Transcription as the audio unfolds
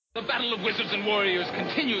battle of wizards and warriors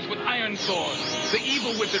continues with iron swords. The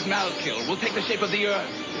evil wizard Malkil will take the shape of the earth,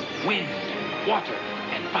 wind, water,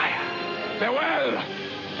 and fire. Farewell!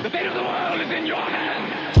 The fate of the world is in your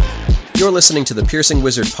hands! You're listening to the Piercing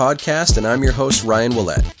Wizard podcast, and I'm your host, Ryan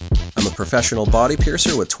Willett. I'm a professional body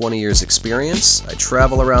piercer with 20 years experience. I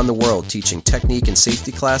travel around the world teaching technique and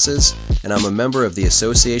safety classes, and I'm a member of the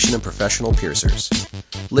Association of Professional Piercers.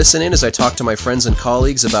 Listen in as I talk to my friends and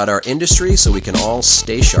colleagues about our industry so we can all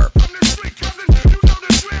stay sharp.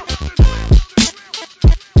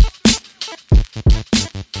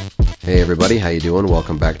 Hey everybody, how you doing?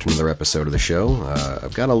 Welcome back to another episode of the show.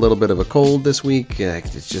 I've got a little bit of a cold this week.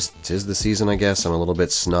 Tis the season, I guess. I'm a little bit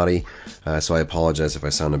snotty, so I apologize if I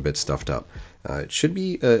sound a bit stuffed up. It should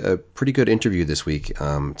be a pretty good interview this week.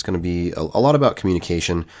 It's going to be a lot about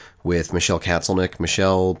communication with Michelle Katzelnick.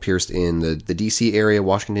 Michelle pierced in the D.C. area,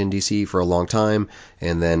 Washington, D.C. for a long time,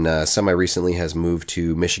 and then semi-recently has moved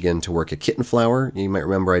to Michigan to work at Kitten Flower. You might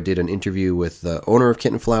remember I did an interview with the owner of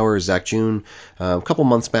Kitten Flower, Zach June, a couple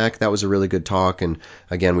months back. That was a really good talk, and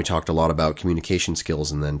again, we talked a lot about communication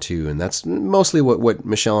skills and then too, and that's mostly what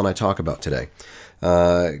Michelle and I talk about today.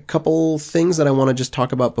 A couple things that I want to just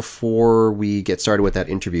talk about before we get started with that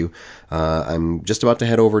interview. I'm just about to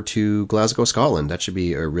head over to Glasgow, Scotland. That should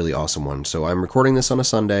be a really awesome one. So I'm recording this on a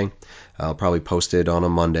Sunday. I'll probably post it on a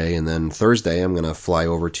Monday, and then Thursday I'm going to fly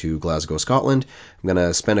over to Glasgow, Scotland. I'm going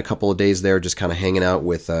to spend a couple of days there just kind of hanging out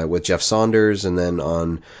with Jeff Saunders, and then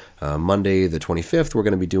on Monday the 25th we're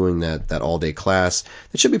going to be doing that all-day class.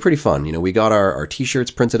 It should be pretty fun. You know, we got our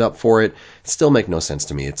t-shirts printed up for it. It still make no sense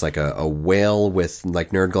to me. It's like a whale with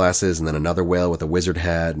like nerd glasses and then another whale with a wizard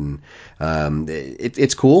hat, and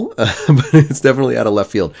it's cool, but it's definitely out of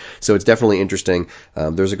left field. So it's definitely interesting.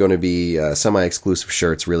 There's going to be semi-exclusive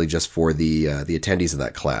shirts really just for the attendees of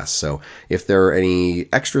that class. So if there are any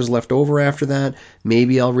extras left over after that,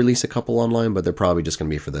 maybe I'll release a couple online, but they're probably just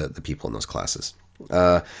going to be for the people in those classes.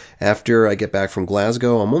 After I get back from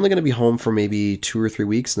Glasgow, I'm only going to be home for maybe 2 or 3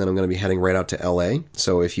 weeks, and then I'm going to be heading right out to LA.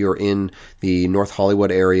 So if you're in the North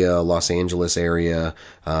Hollywood area, Los Angeles area,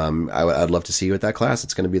 I'd love to see you at that class.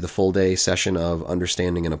 It's going to be the full day session of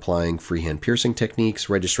understanding and applying freehand piercing techniques.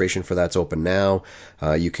 Registration for that's open now.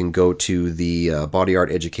 You can go to the Body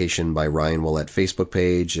Art Education by Ryan Willett Facebook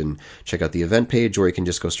page and check out the event page, or you can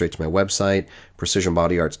just go straight to my website,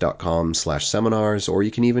 precisionbodyarts.com/seminars, or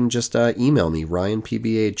you can even just email me,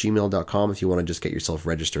 ryanpba@gmail.com, if you want to just get yourself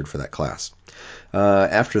registered for that class.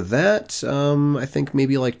 After that, I think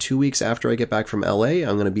maybe like 2 weeks after I get back from LA,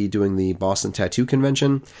 I'm going to be doing the Boston Tattoo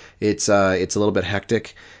Convention. It's a little bit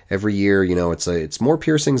hectic. Every year, you know, it's more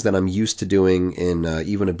piercings than I'm used to doing in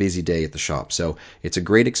even a busy day at the shop. So it's a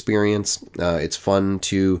great experience. It's fun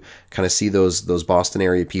to kind of see those Boston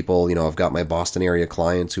area people. You know, I've got my Boston area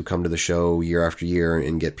clients who come to the show year after year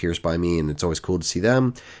and get pierced by me, and it's always cool to see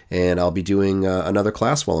them. And I'll be doing another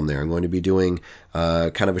class while I'm there. I'm going to be doing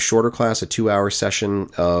kind of a shorter class, a 2-hour session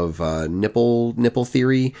of nipple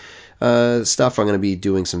theory stuff. I'm going to be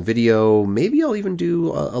doing some video. Maybe I'll even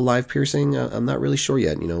do a live piercing. I'm not really sure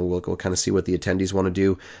yet. You know, we'll kind of see what the attendees want to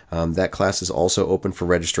do. That class is also open for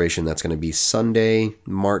registration. That's going to be Sunday,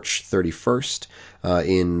 March 31st.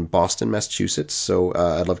 In Boston, Massachusetts. So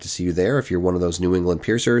I'd love to see you there. If you're one of those New England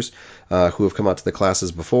piercers who have come out to the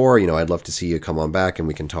classes before, you know, I'd love to see you come on back and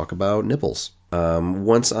we can talk about nipples.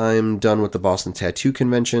 Once I'm done with the Boston Tattoo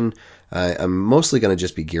Convention, I'm mostly going to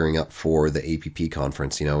just be gearing up for the APP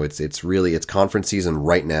conference. You know, it's conference season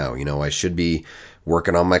right now. You know, I should be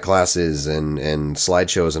working on my classes and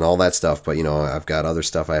slideshows and all that stuff, but you know, I've got other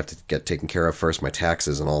stuff I have to get taken care of first, my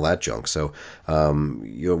taxes and all that junk. So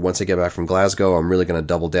you know, once I get back from Glasgow, I'm really going to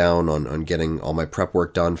double down on getting all my prep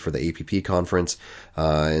work done for the APP conference,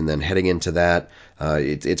 and then heading into that.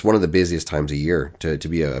 It's one of the busiest times of year to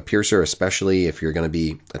be a piercer, especially if you're going to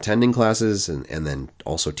be attending classes and then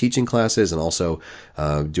also teaching classes and also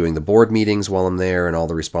doing the board meetings while I'm there and all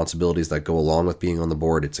the responsibilities that go along with being on the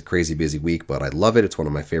board. It's a crazy busy week, but I love it. It's one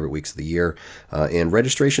of my favorite weeks of the year, and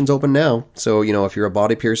registration's open now. So, you know, if you're a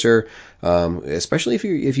body piercer, especially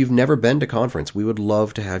if you've never been to conference, we would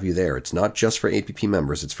love to have you there. It's not just for APP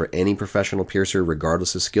members. It's for any professional piercer,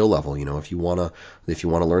 regardless of skill level. You know, if you want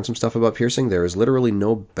to learn some stuff about piercing, there is literally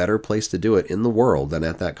no better place to do it in the world than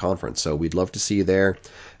at that conference. So we'd love to see you there.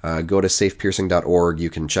 Go to safepiercing.org. You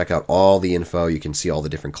can check out all the info. You can see all the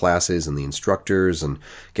different classes and the instructors and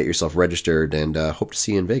get yourself registered, and hope to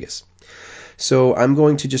see you in Vegas. So I'm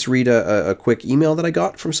going to just read a quick email that I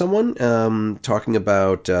got from someone talking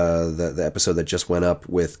about the episode that just went up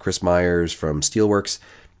with Chris Myers from Steelworks.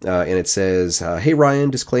 And it says, "Hey Ryan,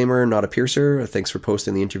 disclaimer, not a piercer. Thanks for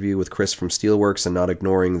posting the interview with Chris from Steelworks and not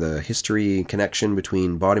ignoring the history connection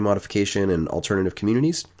between body modification and alternative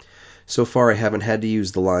communities. So far, I haven't had to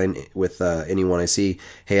use the line with anyone I see,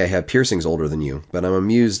 hey, I have piercings older than you, but I'm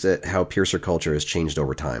amused at how piercer culture has changed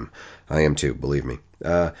over time. I am too, believe me.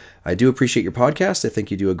 I do appreciate your podcast. I think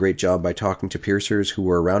you do a great job by talking to piercers who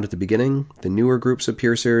were around at the beginning, the newer groups of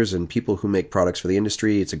piercers, and people who make products for the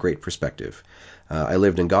industry. It's a great perspective. I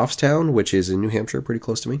lived in Goffstown, which is in New Hampshire, pretty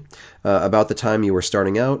close to me. About the time you were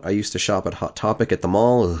starting out, I used to shop at Hot Topic at the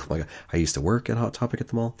mall. Oh my God, I used to work at Hot Topic at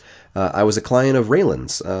the mall. I was a client of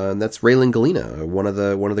Raylan's, and that's Raylan Galena, one of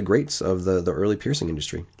the greats of the early piercing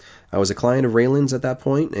industry. I was a client of Raylan's at that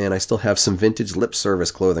point, and I still have some vintage lip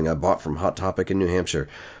service clothing I bought from Hot Topic in New Hampshire.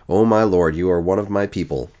 Oh my lord, you are one of my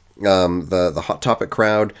people. The Hot Topic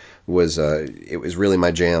crowd was it was really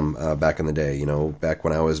my jam back in the day. You know, back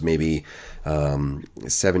when I was maybe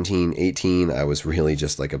 17, 18, I was really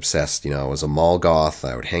just like obsessed. You know, I was a mall goth.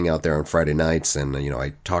 I would hang out there on Friday nights, and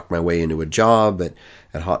I talked my way into a job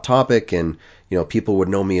at Hot Topic, and people would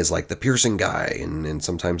know me as like the piercing guy, and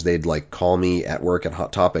sometimes they'd like call me at work at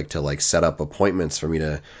Hot Topic to like set up appointments for me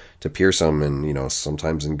to pierce them, and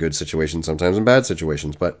sometimes in good situations, sometimes in bad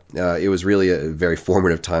situations. But it was really a very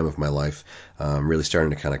formative time of my life. Really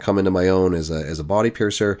starting to kind of come into my own as a body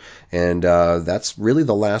piercer, and that's really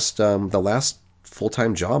the last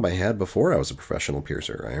full-time job I had before I was a professional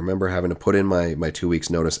piercer. I remember having to put in my 2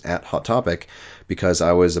 weeks notice at Hot Topic because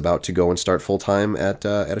I was about to go and start full-time at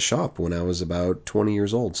a shop when I was about 20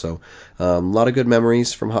 years old. So a lot of good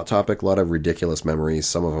memories from Hot Topic, a lot of ridiculous memories.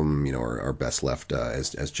 Some of them, are best left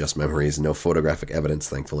as just memories, no photographic evidence,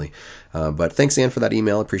 thankfully. But thanks, Ann, for that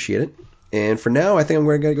email. Appreciate it. And for now, I think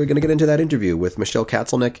we're going to get into that interview with Michelle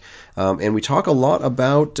Katzelnick. And we talk a lot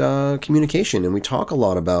about communication, and we talk a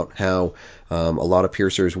lot about how a lot of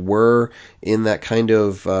piercers were in that kind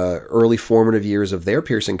of early formative years of their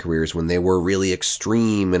piercing careers when they were really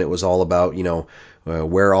extreme, and it was all about,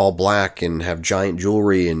 wear all black and have giant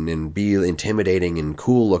jewelry and be intimidating and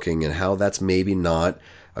cool looking, and how that's maybe not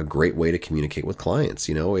a great way to communicate with clients.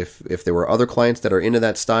 If there were other clients that are into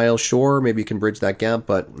that style, sure, maybe you can bridge that gap.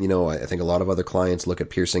 But, I think a lot of other clients look at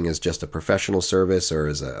piercing as just a professional service or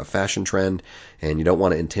as a fashion trend, and you don't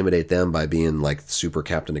want to intimidate them by being like super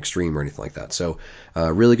Captain Extreme or anything like that. So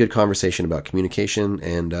really good conversation about communication,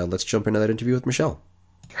 and let's jump into that interview with Michelle.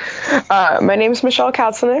 My name is Michelle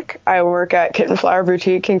Katzelnick. I work at Kitten Flower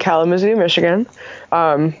Boutique in Kalamazoo, Michigan.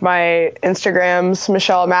 My Instagram's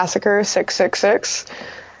Michelle Massacre 666.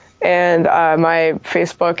 And my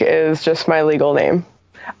Facebook is just my legal name.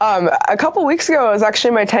 A couple weeks ago, it was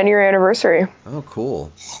actually my 10-year anniversary. Oh,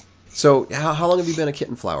 cool. So how long have you been a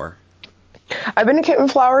Kitten Flower? I've been a Kitten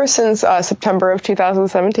Flower since September of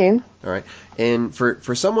 2017. All right. And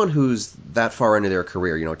for someone who's that far into their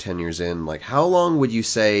career, 10 years in, like how long would you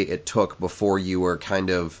say it took before you were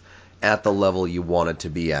kind of at the level you wanted to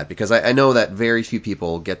be at? Because I know that very few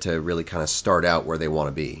people get to really kind of start out where they want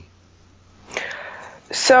to be.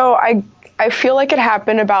 So I feel like it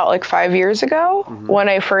happened about like 5 years ago when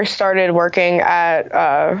I first started working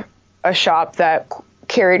at a shop that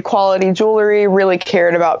carried quality jewelry, really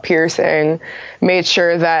cared about piercing, made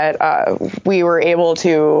sure that we were able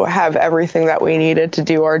to have everything that we needed to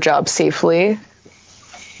do our job safely.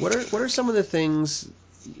 What are some of the things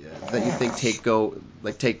that you think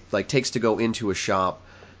takes to go into a shop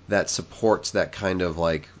that supports that kind of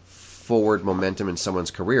like forward momentum in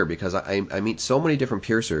someone's career? Because I meet so many different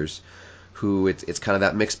piercers who it's kind of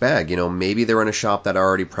that mixed bag. Maybe they're in a shop that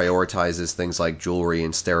already prioritizes things like jewelry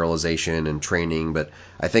and sterilization and training, but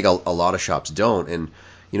I think a lot of shops don't. And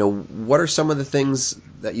what are some of the things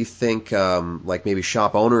that you think like maybe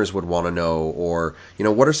shop owners would want to know, or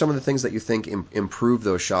what are some of the things that you think improve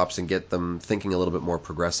those shops and get them thinking a little bit more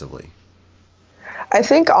progressively? I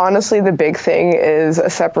think honestly the big thing is a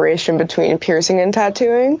separation between piercing and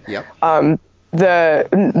tattooing. Yep.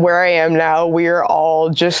 Where I am now, we are all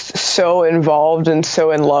just so involved and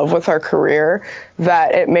so in love with our career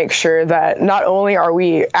that it makes sure that not only are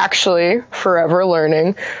we actually forever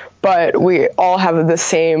learning, but we all have the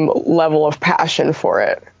same level of passion for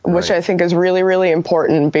it, which Right. I think is really, really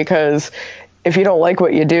important, because if you don't like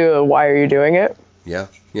what you do, why are you doing it? Yeah.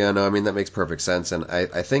 Yeah, no, I mean, that makes perfect sense. And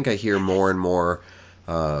I think I hear more and more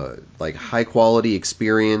like high quality,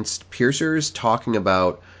 experienced piercers talking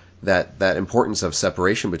about that importance of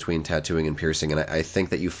separation between tattooing and piercing. And I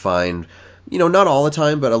think that you find, not all the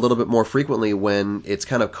time, but a little bit more frequently when it's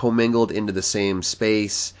kind of commingled into the same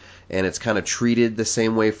space and it's kind of treated the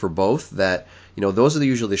same way for both, that, those are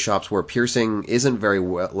usually the shops where piercing isn't very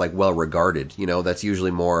well regarded. That's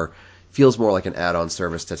usually more, feels more like an add-on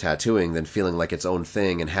service to tattooing than feeling like its own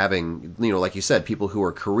thing and having, like you said, people who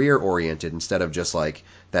are career oriented instead of just like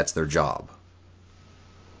that's their job.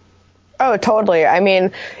 Oh, totally. I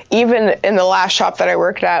mean, even in the last shop that I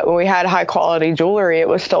worked at, when we had high quality jewelry, it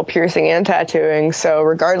was still piercing and tattooing. So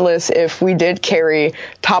regardless if we did carry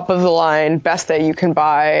top of the line, best that you can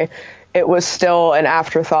buy, it was still an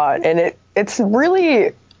afterthought. And it's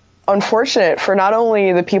really unfortunate for not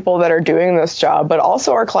only the people that are doing this job, but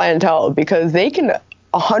also our clientele, because they can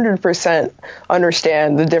 100%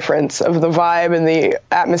 understand the difference of the vibe and the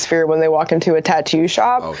atmosphere when they walk into a tattoo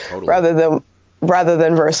shop. Oh, totally. rather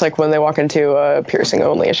than versus like when they walk into a piercing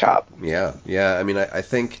only shop. Yeah. I mean, I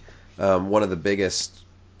think one of the biggest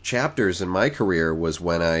chapters in my career was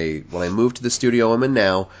when I moved to the studio I'm in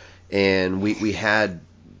now, and we had,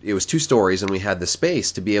 it was 2 stories, and we had the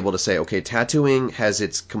space to be able to say, okay, tattooing has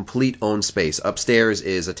its complete own space. Upstairs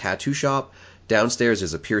is a tattoo shop, downstairs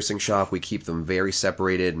is a piercing shop. We keep them very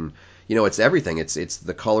separated, and it's everything. It's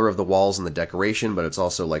the color of the walls and the decoration, but it's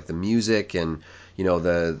also like the music and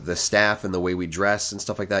the staff and the way we dress and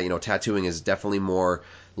stuff like that. Tattooing is definitely more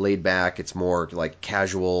laid back. It's more like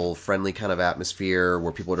casual, friendly kind of atmosphere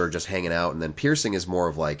where people are just hanging out. And then piercing is more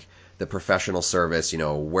of like the professional service,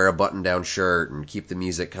 wear a button-down shirt and keep the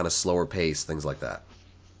music kind of slower pace, things like that.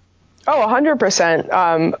 Oh, 100%.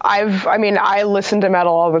 I listen to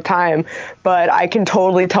metal all the time, but I can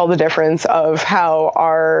totally tell the difference of how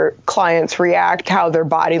our clients react, how their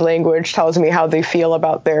body language tells me how they feel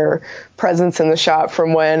about their presence in the shop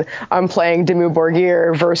from when I'm playing Dimmu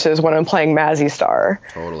Borgir versus when I'm playing Mazzy Star.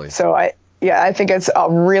 Totally. So I think it's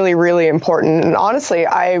really, really important. And honestly,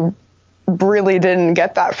 I really didn't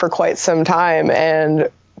get that for quite some time, and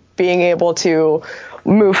being able to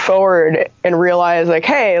move forward and realize like,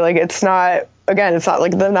 hey, like it's not like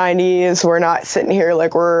the 90s. We're not sitting here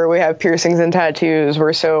like we have piercings and tattoos.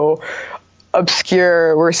 We're so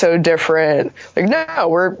obscure. We're so different. Like, no,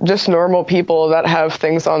 we're just normal people that have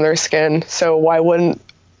things on their skin. So why wouldn't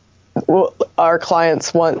our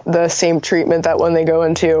clients want the same treatment that when they go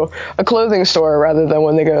into a clothing store rather than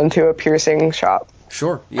when they go into a piercing shop?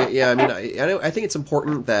 Sure. Yeah. I mean, I think it's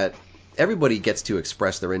important that everybody gets to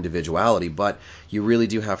express their individuality, but you really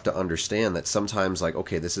do have to understand that sometimes, like,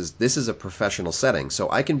 okay, this is a professional setting,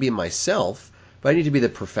 so I can be myself, but I need to be the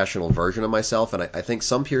professional version of myself. And I think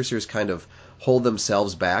some piercers kind of hold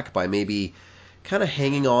themselves back by maybe kind of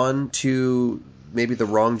hanging on to maybe the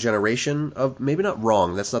wrong generation of, maybe not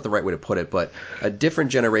wrong, that's not the right way to put it, but a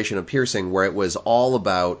different generation of piercing where it was all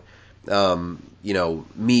about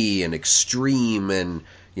me and extreme and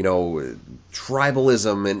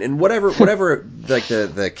tribalism and whatever like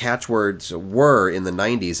the catchwords were in the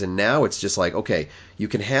 90s. And now it's just like, okay, you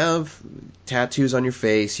can have tattoos on your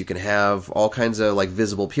face, you can have all kinds of like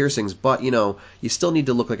visible piercings, but you still need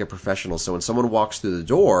to look like a professional. So when someone walks through the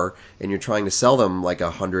door and you're trying to sell them like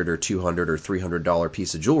 $100 or $200 or $300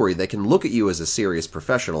 piece of jewelry, they can look at you as a serious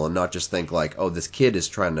professional and not just think like, oh, this kid is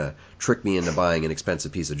trying to trick me into buying an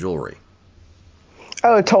expensive piece of jewelry.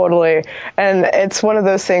 Oh, totally. And it's one of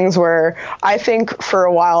those things where I think for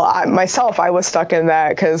a while, I was stuck in that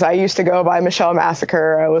because I used to go by Michelle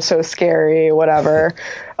Massacre. I was so scary, whatever.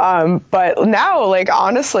 But now, like,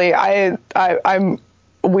 honestly,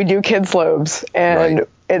 we do kids' lobes, and Right.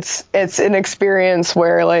 it's an experience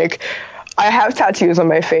where, like, I have tattoos on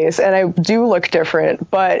my face and I do look different,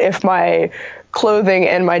 but if my clothing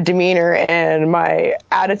and my demeanor and my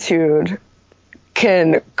attitude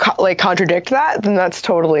can contradict that, then that's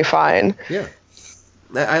totally fine. Yeah.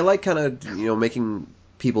 I like kind of, making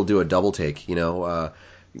people do a double take,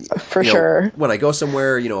 For sure. when I go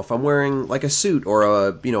somewhere, if I'm wearing like a suit or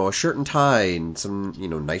a shirt and tie and some,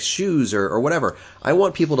 nice shoes or whatever, I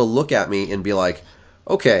want people to look at me and be like,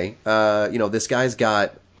 okay, this guy's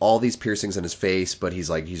got all these piercings in his face, but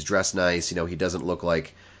he's dressed nice. He doesn't look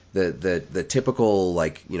like the typical,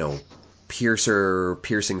 like,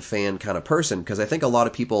 piercing fan kind of person, because I think a lot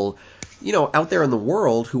of people, out there in the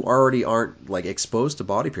world who already aren't like exposed to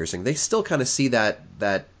body piercing, they still kind of see that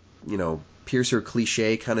piercer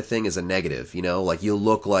cliche kind of thing as a negative. Like you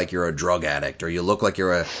look like you're a drug addict, or you look like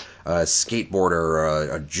you're a skateboarder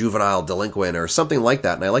or a juvenile delinquent or something like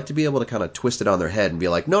that. And I like to be able to kind of twist it on their head and be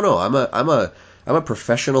like, no, I'm a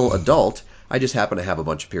professional adult. I just happen to have a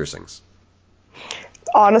bunch of piercings.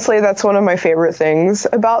 Honestly, that's one of my favorite things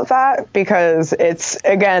about that, because it's,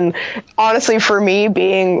 again, honestly, for me,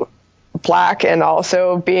 being black and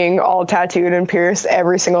also being all tattooed and pierced,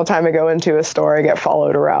 every single time I go into a store, I get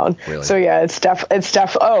followed around. Really? So yeah, it's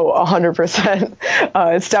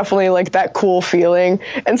 100%. It's definitely like that cool feeling.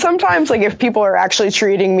 And sometimes like if people are actually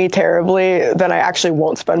treating me terribly, then I actually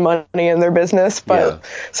won't spend money in their business. But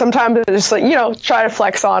sometimes I just like, try to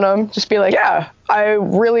flex on them. Just be like, yeah, I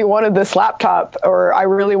really wanted this laptop, or I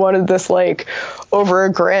really wanted this like over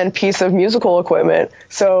 $1,000 piece of musical equipment.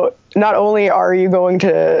 So not only are you going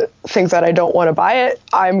to think that I don't want to buy it,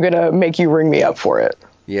 I'm going to make you ring me up for it.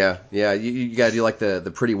 Yeah. You got to do like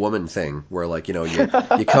the Pretty Woman thing where like,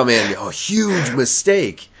 you come in, huge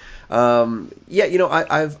mistake.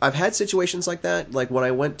 I've had situations like that. Like when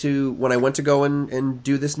I went to go and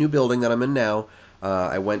do this new building that I'm in now,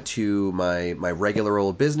 I went to my regular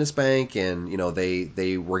old business bank, and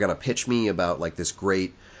they were gonna pitch me about like this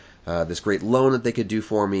great loan that they could do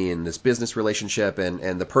for me in this business relationship,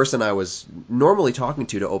 and the person I was normally talking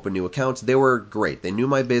to open new accounts, they were great. They knew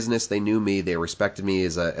my business, they knew me, they respected me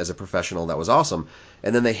as a professional. That was awesome.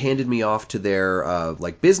 And then they handed me off to their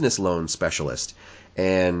like business loan specialist.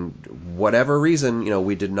 And whatever reason,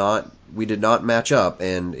 we did not match up.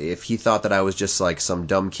 And if he thought that I was just like some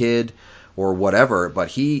dumb kid or whatever, but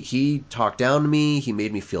he talked down to me, he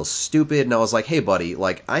made me feel stupid, and I was like, hey buddy,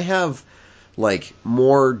 like I have like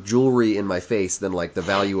more jewelry in my face than like the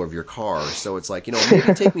value of your car, so it's like,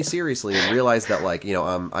 maybe take me seriously and realize that like,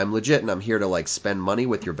 I'm legit and I'm here to like spend money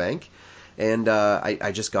with your bank. And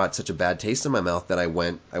I just got such a bad taste in my mouth that I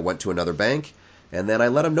went to another bank. And then I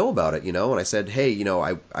let him know about it, and I said, hey,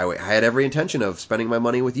 I had every intention of spending my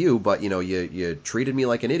money with you, but, you treated me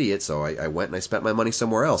like an idiot, so I went and I spent my money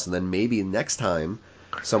somewhere else. And then maybe next time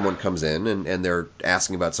someone comes in and they're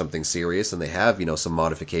asking about something serious and they have, some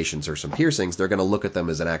modifications or some piercings, they're going to look at them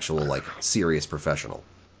as an actual, like, serious professional.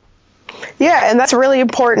 Yeah, and that's really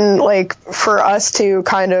important, like, for us to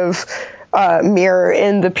kind of mirror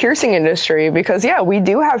in the piercing industry, because, yeah, we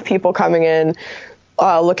do have people coming in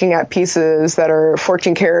looking at pieces that are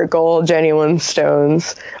 14 karat gold, genuine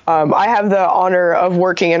stones. I have the honor of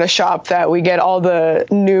working in a shop that we get all the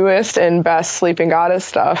newest and best Sleeping Goddess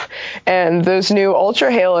stuff. And those new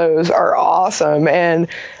Ultra Halos are awesome. And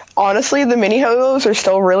honestly, the mini halos are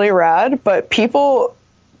still really rad, but people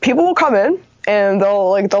will come in and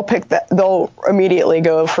they'll immediately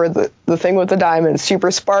go for the thing with the diamonds, super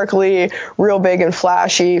sparkly, real big and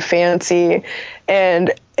flashy, fancy.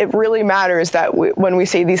 And it really matters that when we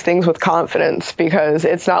say these things with confidence, because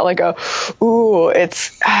it's not like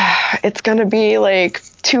it's going to be like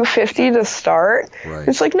 $250 to start. Right.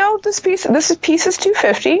 It's like, no, this piece is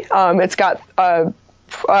 $250. It's got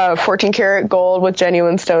 14 karat gold with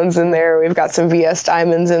genuine stones in there. We've got some VS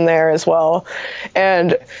diamonds in there as well.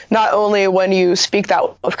 And not only when you speak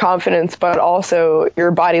that with confidence, but also your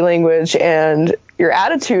body language and your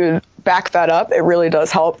attitude back that up. It really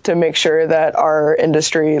does help to make sure that our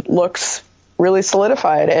industry looks really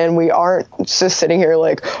solidified, and we aren't just sitting here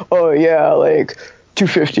like, oh yeah, like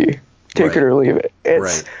 $250, take it or leave it.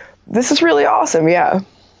 This is really awesome. Yeah.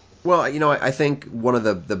 Well, I think one of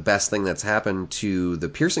the best thing that's happened to the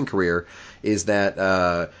piercing career is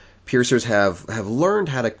that piercers have learned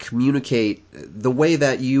how to communicate the way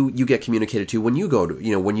that you get communicated to when you go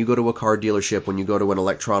to a car dealership, when you go to an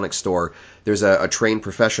electronics store. There's a trained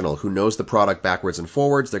professional who knows the product backwards and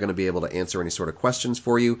forwards. They're going to be able to answer any sort of questions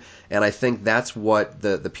for you. And I think that's what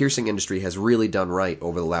the piercing industry has really done right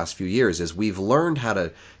over the last few years, is we've learned how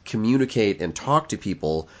to communicate and talk to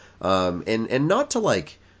people, and not to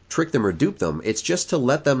like trick them or dupe them. It's just to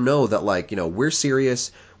let them know that, like, we're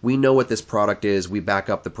serious. We know what this product is. We back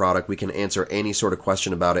up the product. We can answer any sort of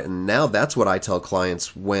question about it. And now that's what I tell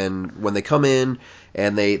clients when they come in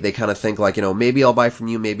and they kind of think like, maybe I'll buy from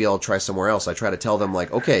you, maybe I'll try somewhere else. I try to tell them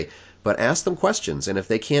like, okay, but ask them questions. And if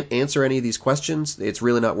they can't answer any of these questions, it's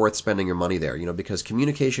really not worth spending your money there, because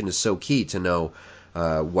communication is so key to know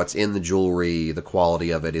what's in the jewelry, the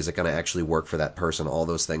quality of it, is it going to actually work for that person, all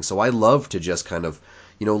those things. So I love to just kind of,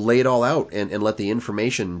 lay it all out and let the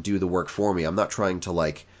information do the work for me. I'm not trying to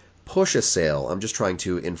like push a sale. I'm just trying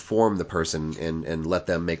to inform the person and let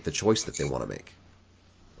them make the choice that they want to make.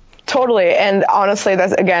 Totally. And honestly,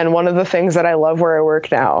 that's, again, one of the things that I love where I work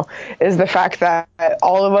now, is the fact that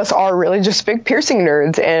all of us are really just big piercing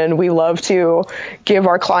nerds, and we love to give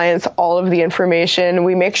our clients all of the information.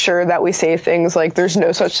 We make sure that we say things like there's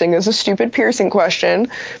no such thing as a stupid piercing question,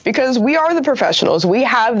 because we are the professionals. We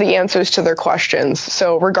have the answers to their questions.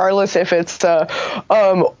 So regardless if it's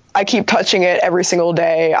I keep touching it every single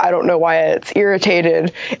day, I don't know why it's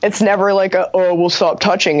irritated, it's never like we'll stop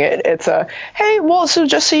touching it. It's hey, well, so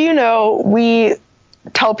just so you know, we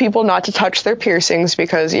tell people not to touch their piercings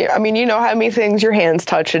because, I mean, you know how many things your hands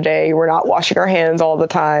touch a day. We're not washing our hands all the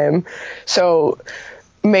time. So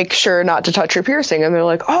make sure not to touch your piercing. And they're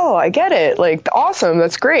like, oh, I get it. Like, awesome.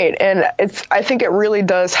 That's great. And I think it really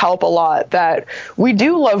does help a lot that we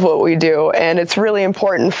do love what we do. And it's really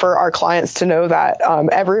important for our clients to know that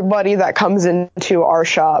everybody that comes into our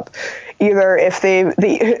shop, either if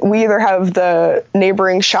we either have the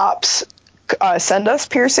neighboring shops send us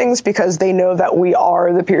piercings because they know that we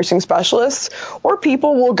are the piercing specialists, or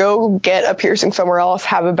people will go get a piercing somewhere else,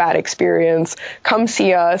 have a bad experience, come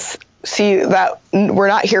see us, see that we're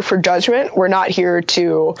not here for judgment. We're not here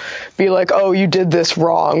to be like, oh, you did this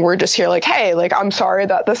wrong. We're just here like, hey, like, I'm sorry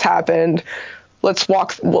that this happened. Let's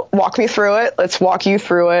walk me through it. Let's walk you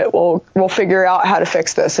through it. We'll figure out how to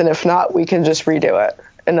fix this. And if not, we can just redo it.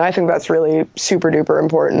 And I think that's really super duper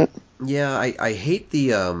important. Yeah, I hate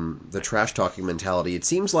the trash talking mentality. It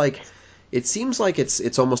seems like it's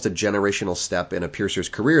almost a generational step in a piercer's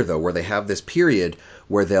career, though, where they have this period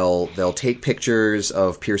where they'll take pictures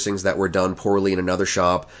of piercings that were done poorly in another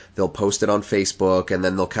shop, they'll post it on Facebook, and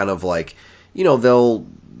then they'll kind of like,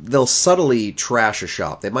 they'll subtly trash a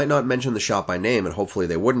shop. They might not mention the shop by name, and hopefully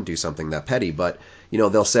they wouldn't do something that petty, but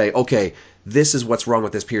they'll say, okay, this is what's wrong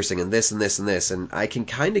with this piercing, and this and this and this, and I can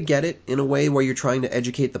kind of get it in a way where you're trying to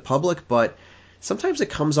educate the public, but sometimes it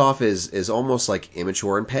comes off as almost like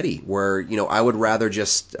immature and petty, where, I would rather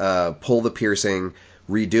just pull the piercing,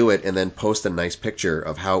 redo it, and then post a nice picture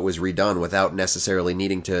of how it was redone without necessarily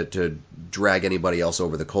needing to drag anybody else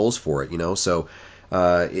over the coals for it, So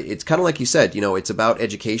it's kind of like you said, it's about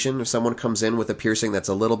education. If someone comes in with a piercing that's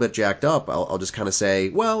a little bit jacked up, I'll just kind of say,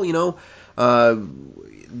 well,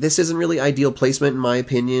 this isn't really ideal placement in my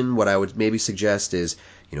opinion. What I would maybe suggest is,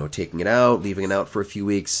 taking it out, leaving it out for a few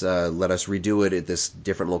weeks, let us redo it at this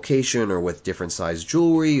different location or with different size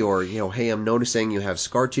jewelry, or, hey, I'm noticing you have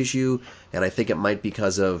scar tissue, and I think it might be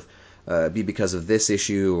because of this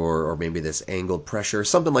issue, or maybe this angled pressure,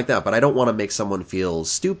 something like that. But I don't want to make someone feel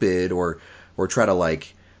stupid or try to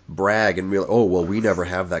like brag and be like, oh, well, we never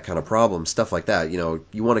have that kind of problem, stuff like that.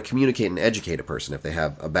 You want to communicate and educate a person if they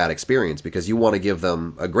have a bad experience, because you want to give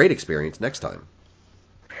them a great experience next time.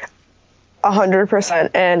 100%.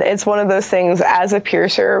 And it's one of those things as a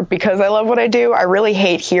piercer, because I love what I do, I really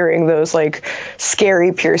hate hearing those like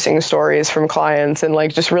scary piercing stories from clients and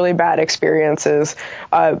like just really bad experiences.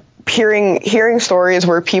 Hearing stories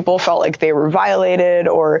where people felt like they were violated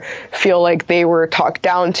or feel like they were talked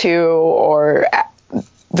down to, or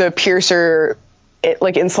the piercer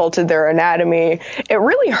insulted their anatomy, it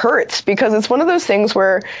really hurts, because it's one of those things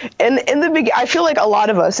where I feel like a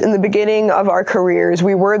lot of us in the beginning of our careers,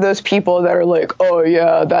 we were those people that are like, oh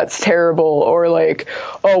yeah, that's terrible, or like,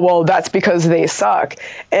 oh well, that's because they suck.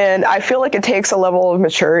 And I feel like it takes a level of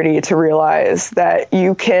maturity to realize that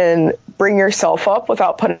you can bring yourself up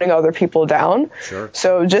without putting other people down. Sure.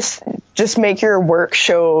 So just make your work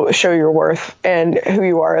show your worth, and who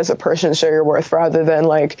you are as a person show your worth, rather than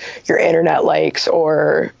like your internet likes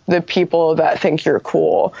or the people that think you're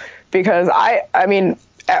cool. Because I mean,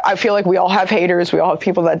 I feel like we all have haters. We all have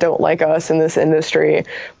people that don't like us in this industry,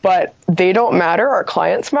 but they don't matter. Our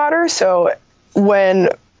clients matter. So when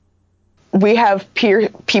we have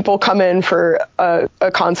people come in for a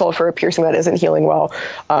consult for a piercing that isn't healing well,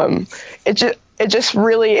 it's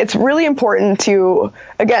really important to,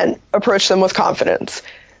 again, approach them with confidence.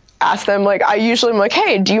 Ask them, like, I usually am like,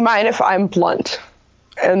 hey, do you mind if I'm blunt?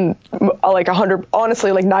 And like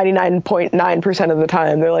 99.9% of the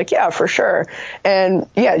time, they're like, yeah, for sure. And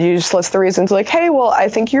yeah, you just list the reasons, like, hey, well, I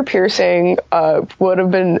think your piercing would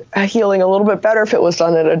have been healing a little bit better if it was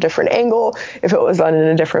done at a different angle, if it was done in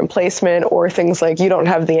a different placement, or things like you don't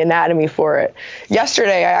have the anatomy for it.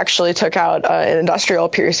 Yesterday, I actually took out an industrial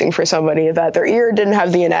piercing for somebody that their ear didn't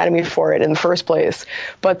have the anatomy for it in the first place,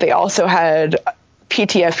 but they also had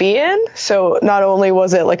PTFE in. So not only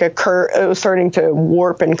was it like a curve, it was starting to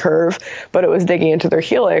warp and curve, but it was digging into their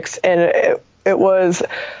helix. And it was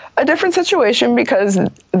a different situation, because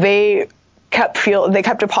they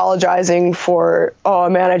kept apologizing for, oh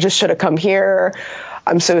man, I just should have come here.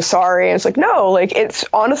 I'm so sorry. And it's like, no, like, it's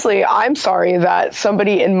honestly, I'm sorry that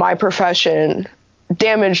somebody in my profession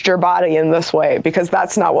damaged your body in this way, because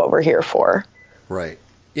that's not what we're here for. Right.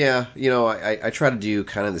 Yeah, I try to do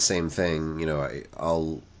kind of the same thing.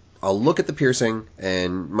 I'll look at the piercing,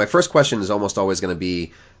 and my first question is almost always going to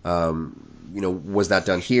be, was that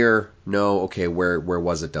done here? No. Okay, where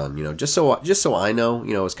was it done? Just so I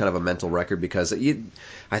know, it's kind of a mental record, because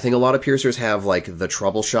I think a lot of piercers have like the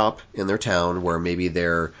trouble shop in their town where maybe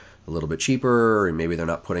they're a little bit cheaper, and maybe they're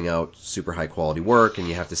not putting out super high quality work, and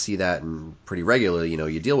you have to see that and pretty regularly,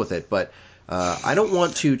 you deal with it. But I don't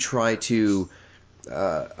want to try to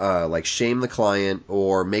like shame the client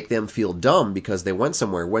or make them feel dumb because they went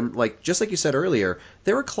somewhere when, like, just like you said earlier,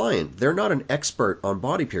 they're a client. They're not an expert on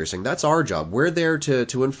body piercing. That's our job. We're there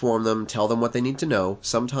to inform them, tell them what they need to know.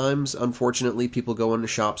 Sometimes, unfortunately, people go into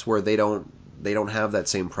shops where they don't have that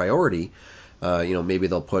same priority. Maybe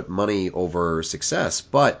they'll put money over success,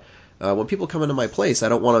 but when people come into my place, I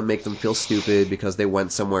don't want to make them feel stupid because they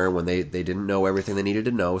went somewhere when they didn't know everything they needed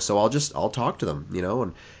to know. So I'll talk to them,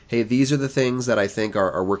 and hey, these are the things that I think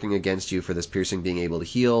are working against you for this piercing being able to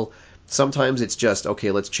heal. Sometimes it's just,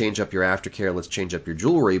 okay, let's change up your aftercare, let's change up your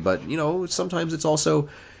jewelry, but sometimes it's also,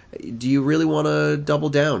 do you really want to double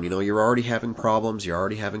down? You're already having problems, you're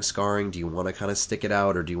already having scarring. Do you want to kind of stick it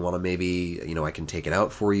out, or do you want to maybe, I can take it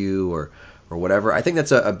out for you, or whatever? I think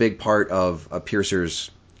that's a big part of a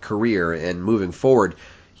piercer's career and moving forward.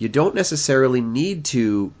 You don't necessarily need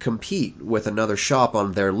to compete with another shop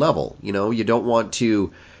on their level. You don't want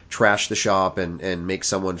to trash the shop and make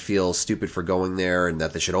someone feel stupid for going there and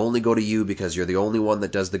that they should only go to you because you're the only one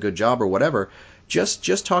that does the good job or whatever.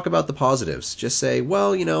 Just talk about the positives. Just say,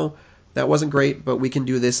 well, that wasn't great, but we can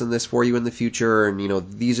do this and this for you in the future,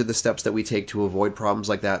 and these are the steps that we take to avoid problems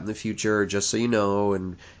like that in the future, just so you know,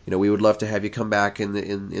 and we would love to have you come back in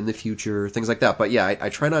the future, things like that. But yeah, I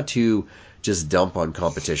try not to just dump on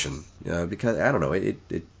competition because I don't know,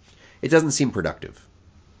 it doesn't seem productive.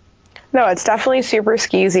 No, it's definitely super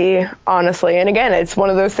skeezy, honestly. And again, it's one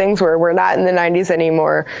of those things where we're not in the 90s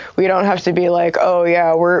anymore. We don't have to be like, oh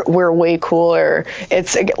yeah, we're way cooler.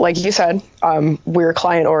 It's like you said, we're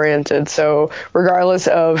client oriented. So regardless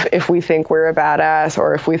of if we think we're a badass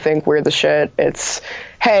or if we think we're the shit, it's,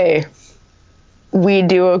 hey, we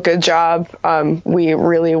do a good job. We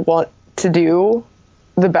really want to do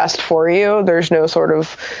the best for you. There's no sort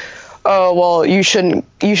of, oh, well, you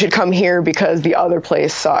should come here because the other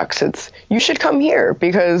place sucks. It's, you should come here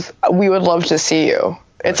because we would love to see you.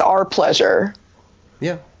 It's our pleasure.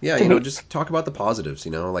 Yeah, just talk about the positives,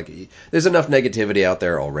 like there's enough negativity out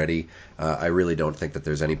there already. I really don't think that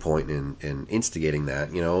there's any point in instigating that,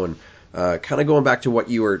 and kind of going back to what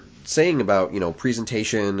you were saying about,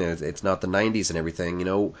 presentation, it's not the 90s and everything,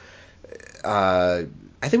 I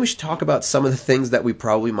think we should talk about some of the things that we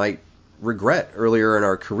probably might regret earlier in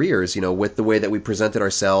our careers, with the way that we presented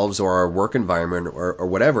ourselves or our work environment or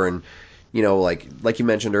whatever. And, like you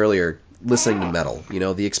mentioned earlier, listening to metal,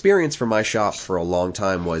 the experience from my shop for a long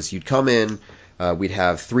time was you'd come in, we'd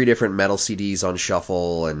have 3 different metal CDs on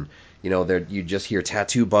shuffle, and, you'd just hear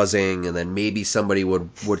tattoo buzzing, and then maybe somebody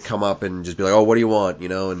would come up and just be like, oh, what do you want?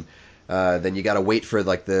 And then you got to wait for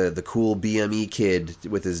like the cool BME kid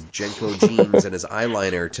with his Jenko jeans and his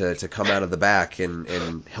eyeliner to come out of the back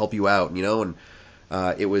and help you out, and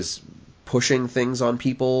it was pushing things on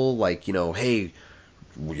people like, hey,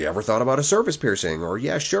 you ever thought about a surface piercing? Or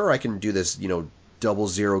yeah, sure, I can do this, double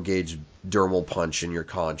 0 gauge dermal punch in your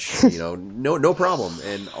conch, no problem,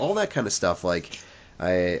 and all that kind of stuff. Like,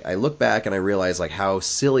 I look back and I realize like how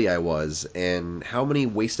silly I was and how many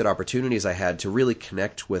wasted opportunities I had to really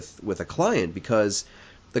connect with a client, because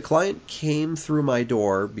the client came through my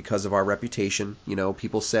door because of our reputation.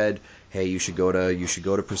 People said, hey, you should go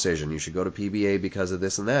to Precision, you should go to PBA because of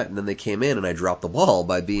this and that, and then they came in and I dropped the ball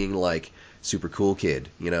by being like super cool kid,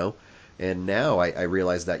 And now I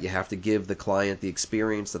realize that you have to give the client the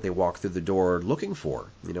experience that they walk through the door looking for.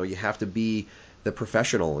 You have to be the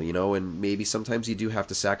professional, and maybe sometimes you do have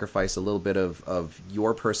to sacrifice a little bit of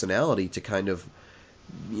your personality to kind of,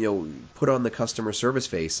 put on the customer service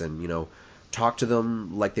face and, talk to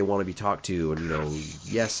them like they want to be talked to, and,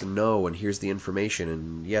 yes and no, and here's the information,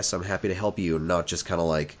 and yes, I'm happy to help you, and not just kind of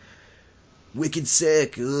like, wicked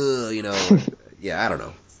sick, yeah, I don't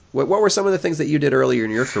know. What were some of the things that you did earlier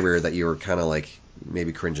in your career that you were kind of like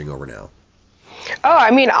maybe cringing over now? Oh,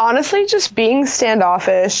 I mean, honestly, just being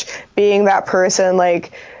standoffish, being that person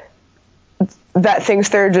like that thinks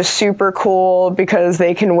they're just super cool because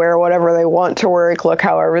they can wear whatever they want to work, look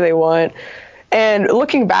however they want. And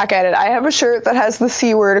looking back at it, I have a shirt that has the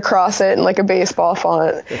C word across it in like a baseball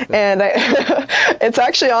font. And it's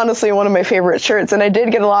actually honestly one of my favorite shirts. And I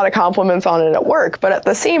did get a lot of compliments on it at work. But at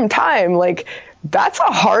the same time, like, that's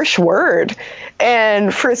a harsh word.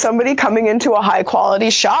 And for somebody coming into a high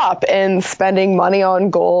quality shop and spending money on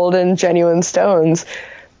gold and genuine stones,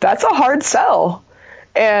 that's a hard sell.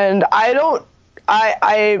 And I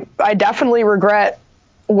definitely regret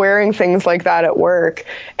wearing things like that at work.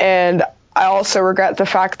 And I also regret the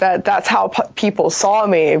fact that that's how people saw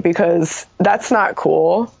me, because that's not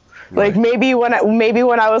cool. Right. Like maybe when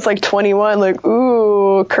I was like 21, like,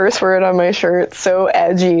 ooh, curse word on my shirt, so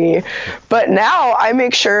edgy. But now I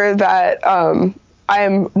make sure that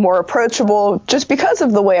I'm more approachable just because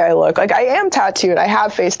of the way I look. Like, I am tattooed. I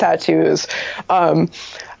have face tattoos.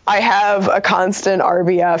 I have a constant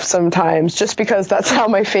RBF sometimes just because that's how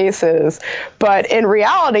my face is. But in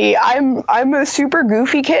reality, I'm a super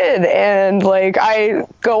goofy kid, and like I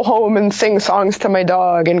go home and sing songs to my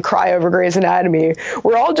dog and cry over Grey's Anatomy.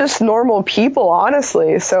 We're all just normal people,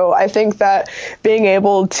 honestly. So I think that being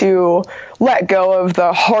able to let go of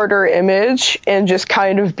the harder image and just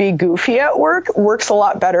kind of be goofy at work works a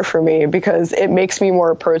lot better for me because it makes me more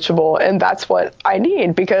approachable, and that's what I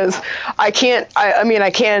need because I can't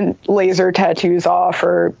laser tattoos off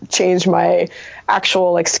or change my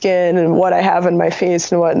actual like skin and what I have in my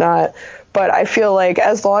face and whatnot. But I feel like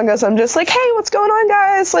as long as I'm just like, hey, what's going on,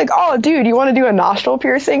 guys? Like, oh, dude, you want to do a nostril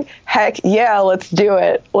piercing? Heck yeah, let's do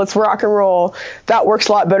it. Let's rock and roll. That works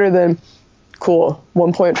a lot better than cool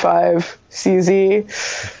 1.5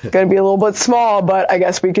 CZ. Gonna be a little bit small, but I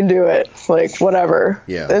guess we can do it. Like, whatever.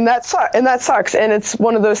 Yeah. And that sucks. And it's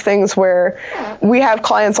one of those things where we have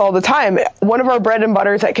clients all the time. One of our bread and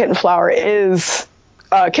butters at Kitten Flower is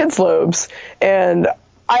kids' lobes, and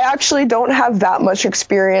I actually don't have that much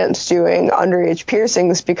experience doing underage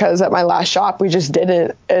piercings because at my last shop we just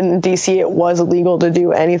didn't. In DC it was illegal to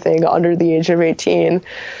do anything under the age of 18.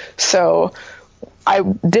 So I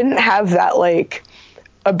didn't have that like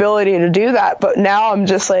ability to do that, but now I'm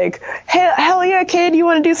just like, hey, hell yeah, kid, you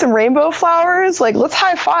want to do some rainbow flowers? Like, let's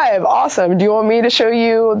high five. Awesome. Do you want me to show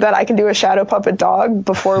you that I can do a shadow puppet dog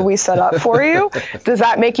before we set up for you? Does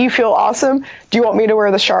that make you feel awesome? Do you want me to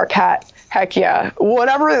wear the shark hat? Heck yeah.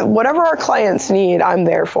 Whatever our clients need, I'm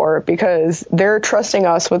there for, because they're trusting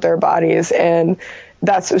us with their bodies, and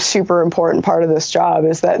that's a super important part of this job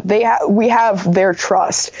is that we have their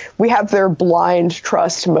trust. We have their blind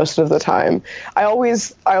trust most of the time. I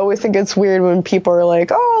always think it's weird when people are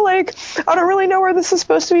like, oh, like, I don't really know where this is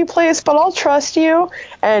supposed to be placed, but I'll trust you.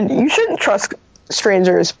 And you shouldn't trust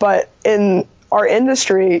strangers, but in our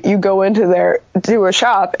industry, you go into a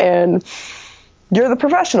shop and you're the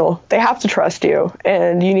professional. They have to trust you,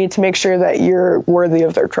 and you need to make sure that you're worthy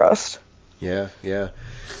of their trust. Yeah.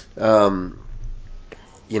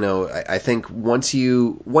 I think once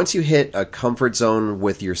you hit a comfort zone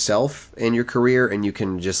with yourself in your career and you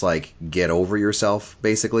can just like get over yourself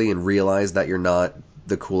basically and realize that you're not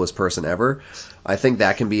the coolest person ever, I think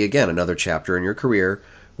that can be, again, another chapter in your career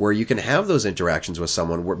where you can have those interactions with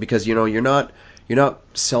someone because, you're not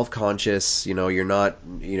self-conscious, you're not,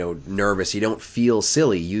 nervous, you don't feel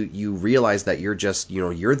silly. You realize that you're just,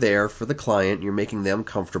 you're there for the client, you're making them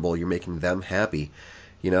comfortable, you're making them happy.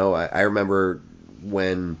 I remember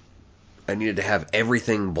when I needed to have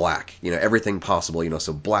everything black, everything possible,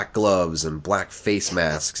 so black gloves and black face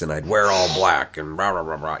masks, and I'd wear all black and rah, rah,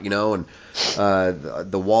 rah, rah,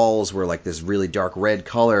 and the walls were like this really dark red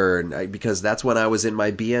color, and because that's when I was in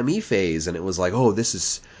my BME phase, and it was like, oh,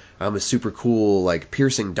 I'm a super cool, like,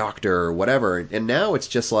 piercing doctor or whatever, and now it's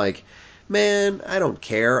just like, man, I don't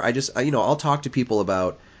care. I'll talk to people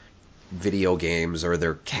about video games or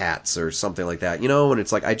their cats or something like that, and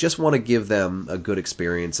it's like I just want to give them a good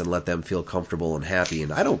experience and let them feel comfortable and happy,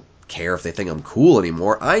 and I don't care if they think I'm cool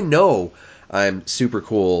anymore. I know I'm super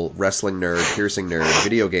cool wrestling nerd, piercing nerd,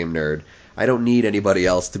 video game nerd. I don't need anybody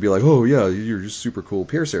else to be like, oh yeah, you're just super cool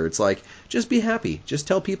piercer. It's like, just be happy. Just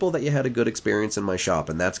tell people that you had a good experience in my shop,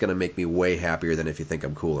 and that's going to make me way happier than if you think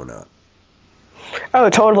I'm cool or not. Oh,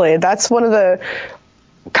 totally. That's one of the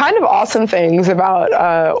kind of awesome things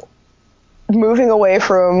about moving away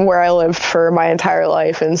from where I lived for my entire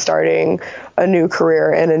life and starting a new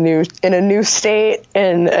career in a new state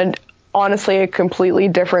and honestly a completely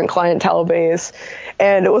different clientele base.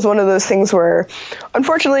 And it was one of those things where,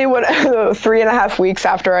 unfortunately, 3.5 weeks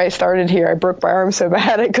after I started here, I broke my arm so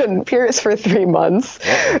bad I couldn't pierce for 3 months.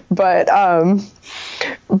 But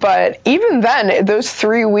even then, those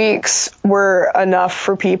 3 weeks were enough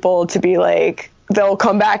for people to be like, they'll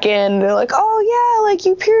come back in, they're like, oh yeah, like,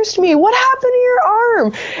 you pierced me, what happened to your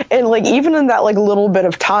arm? And like, even in that like little bit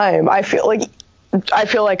of time, I feel like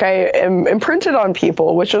I am imprinted on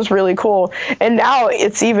people, which was really cool. And now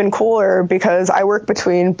it's even cooler because I work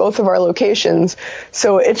between both of our locations.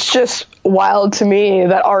 So it's just wild to me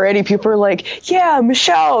that already people are like, yeah,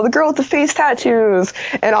 Michelle, the girl with the face tattoos.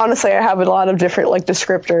 And honestly, I have a lot of different like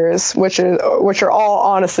descriptors, which are all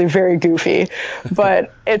honestly very goofy.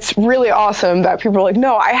 But it's really awesome that people are like,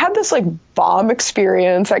 no, I had this like bomb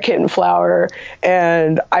experience at Kitten Flower,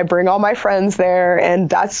 and I bring all my friends there, and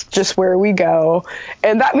that's just where we go.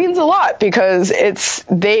 And that means a lot because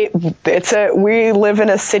we live in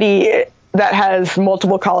a city that has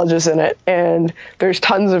multiple colleges in it, and there's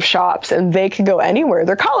tons of shops, and they can go anywhere.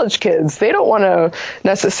 They're college kids. They don't want to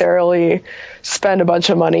necessarily spend a bunch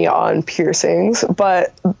of money on piercings,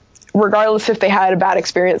 but regardless if they had a bad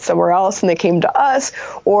experience somewhere else and they came to us,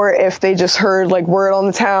 or if they just heard like word on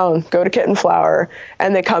the town, go to Kitten Flower,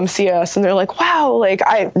 and they come see us and they're like, wow, like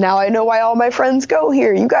I know why all my friends go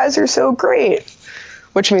here. You guys are so great,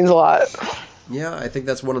 which means a lot. Yeah, I think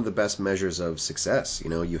that's one of the best measures of success. You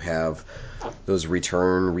know, you have those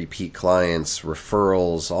repeat clients,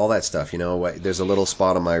 referrals, all that stuff. You know, there's a little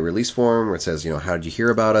spot on my release form where it says, you know, how did you hear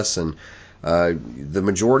about us? And the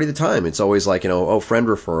majority of the time, it's always like, you know, oh, friend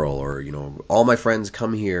referral, or, you know, all my friends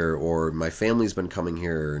come here, or my family's been coming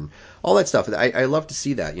here, and all that stuff. I love to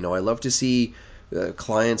see that. You know, I love to see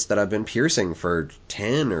clients that I've been piercing for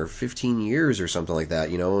 10 or 15 years or something like that,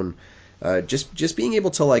 you know, and just being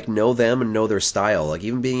able to like know them and know their style, like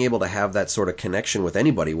even being able to have that sort of connection with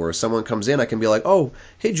anybody, where if someone comes in, I can be like, oh,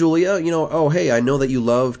 hey Julia, you know, oh hey, I know that you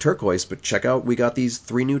love turquoise, but check out, we got these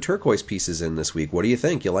 3 new turquoise pieces in this week. What do you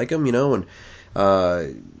think? You like them? You know, and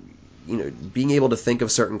you know, being able to think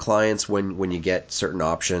of certain clients when you get certain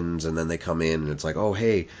options, and then they come in and it's like, oh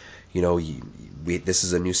hey, you know, this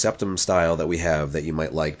is a new septum style that we have that you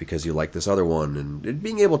might like because you like this other one. And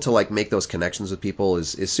being able to like make those connections with people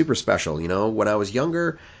is super special. You know, when I was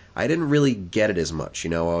younger, I didn't really get it as much. You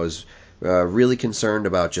know, I was really concerned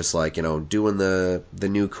about just like, you know, doing the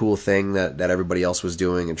new cool thing that everybody else was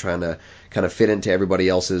doing and trying to kind of fit into everybody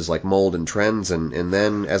else's like mold and trends. And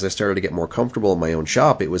then as I started to get more comfortable in my own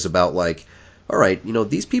shop, it was about like, all right, you know,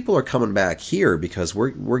 these people are coming back here because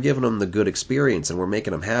we're giving them the good experience and we're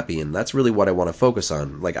making them happy, and that's really what I want to focus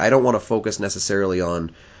on. Like, I don't want to focus necessarily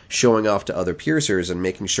on showing off to other piercers and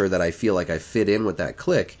making sure that I feel like I fit in with that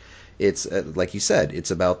clique. It's like you said,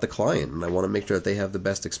 it's about the client, and I want to make sure that they have the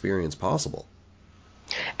best experience possible.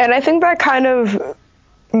 And I think that kind of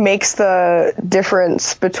makes the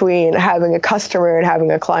difference between having a customer and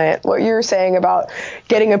having a client. What you were saying about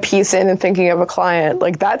getting a piece in and thinking of a client,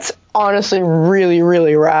 like that's honestly really,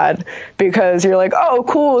 really rad, because you're like, oh,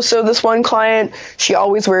 cool. So this one client, she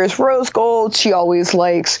always wears rose gold. She always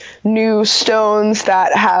likes new stones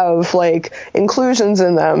that have like inclusions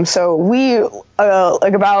in them. So we,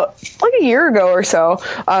 like about like a year ago or so,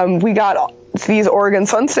 we got these Oregon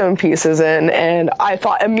Sunstone pieces in, and I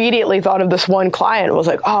immediately thought of this one client, was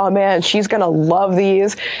like, oh man, she's gonna love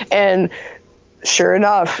these. And sure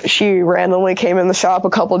enough, she randomly came in the shop a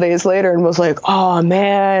couple days later and was like, oh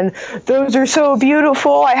man, those are so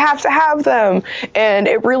beautiful, I have to have them. And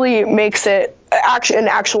it really makes it an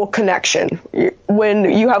actual connection.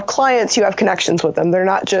 When you have clients, you have connections with them. They're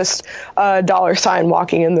not just a dollar sign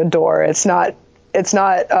walking in the door. It's not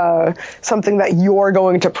something that you're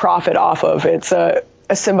going to profit off of. It's a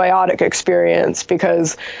symbiotic experience,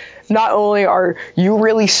 because not only are you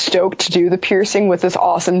really stoked to do the piercing with this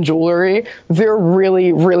awesome jewelry, they're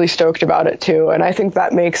really, really stoked about it too. And I think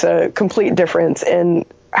that makes a complete difference in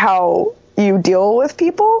how you deal with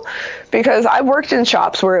people, because I've worked in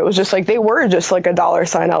shops where it was just like, they were just like a dollar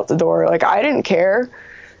sign out the door. Like, I didn't care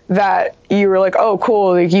that you were like, oh,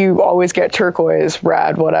 cool, like you always get turquoise,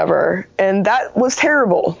 rad, whatever. And that was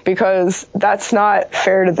terrible, because that's not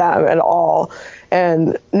fair to them at all.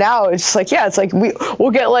 And now it's like, yeah, it's like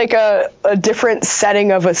we'll get like a different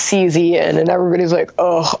setting of a CZ in, and everybody's like,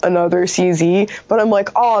 oh, another CZ. But I'm like,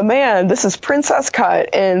 oh man, this is princess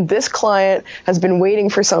cut, and this client has been waiting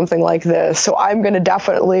for something like this. So I'm going to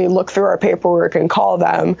definitely look through our paperwork and call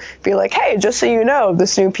them, be like, hey, just so you know,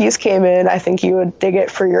 this new piece came in. I think you would dig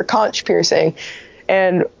it for your conch piercing.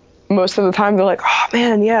 And most of the time they're like, oh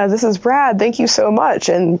man, yeah, this is rad. Thank you so much.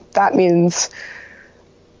 And that means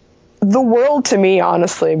the world to me,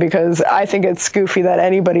 honestly, because I think it's goofy that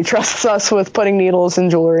anybody trusts us with putting needles and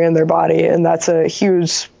jewelry in their body, and that's a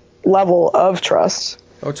huge level of trust.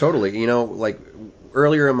 Oh, totally. You know, like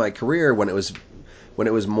earlier in my career, when it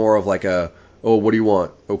was more of like a, oh, what do you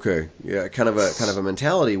want? Okay, yeah, kind of a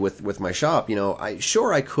mentality with my shop. You know, I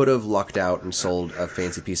could have lucked out and sold a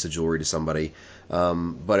fancy piece of jewelry to somebody,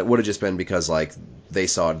 but it would have just been because like they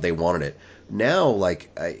saw it, they wanted it. Now, like,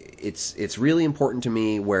 it's really important to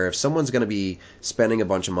me where if someone's going to be spending a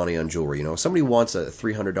bunch of money on jewelry, you know, if somebody wants a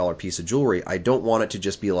 $300 piece of jewelry, I don't want it to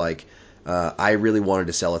just be like, I really wanted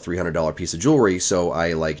to sell a $300 piece of jewelry, so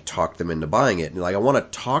I like talked them into buying it. And like, I want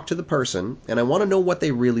to talk to the person, and I want to know what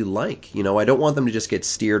they really like. You know, I don't want them to just get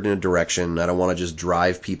steered in a direction. I don't want to just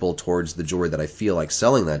drive people towards the jewelry that I feel like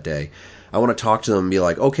selling that day. I want to talk to them and be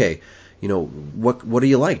like, okay, you know, what do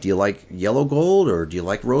you like? Do you like yellow gold, or do you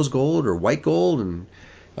like rose gold or white gold? And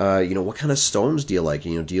What kind of stones do you like?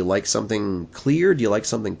 Do you like something clear? Do you like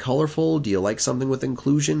something colorful? Do you like something with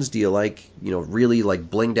inclusions? Do you like, really like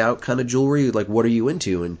blinged out kind of jewelry? Like, what are you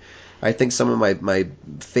into? And I think some of my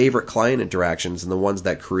favorite client interactions and the ones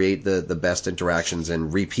that create the best interactions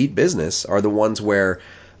and repeat business are the ones where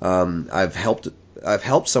I've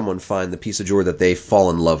helped someone find the piece of jewelry that they fall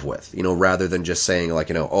in love with, rather than just saying like,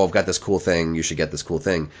 oh, I've got this cool thing, you should get this cool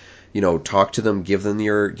thing. Talk to them, give them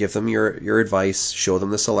your advice, show them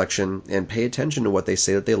the selection, and pay attention to what they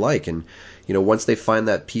say that they like. And once they find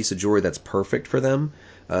that piece of jewelry that's perfect for them,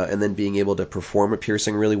 and then being able to perform a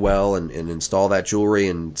piercing really well and install that jewelry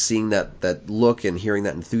and seeing that look and hearing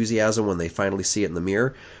that enthusiasm when they finally see it in the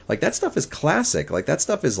mirror, like that stuff is classic. Like that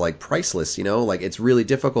stuff is like priceless. Like it's really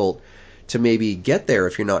difficult to maybe get there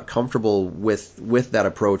if you're not comfortable with that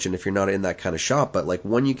approach and if you're not in that kind of shop. But like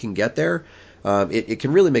when you can get there, it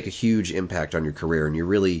can really make a huge impact on your career, and you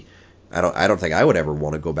really, I don't think I would ever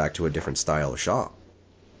want to go back to a different style of shop.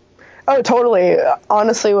 Oh, totally.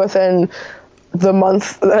 Honestly, within the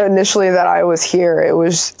month initially that I was here, it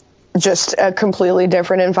was just a completely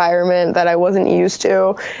different environment that I wasn't used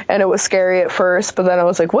to, and it was scary at first, but then I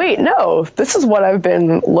was like, wait, no, this is what I've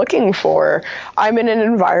been looking for. I'm in an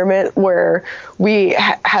environment where we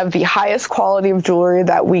have the highest quality of jewelry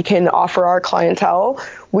that we can offer our clientele.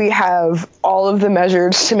 We have all of the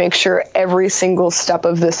measures to make sure every single step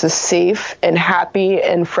of this is safe and happy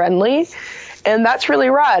and friendly, and that's really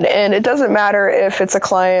rad. And it doesn't matter if it's a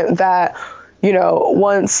client that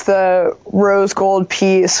wants the rose gold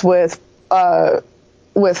piece with VS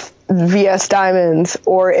diamonds,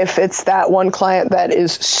 or if it's that one client that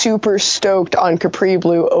is super stoked on Capri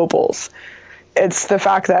Blue opals. It's the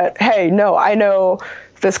fact that, hey, no, I know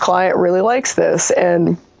this client really likes this,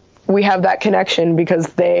 and we have that connection because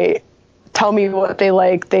they tell me what they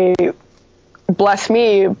like. They bless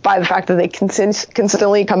me by the fact that they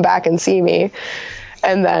consistently come back and see me,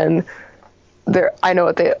 and then I know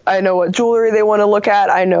what jewelry they want to look at.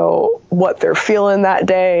 I know what they're feeling that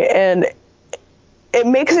day, and it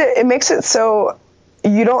makes it so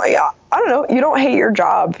you don't hate your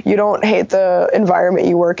job. You don't hate the environment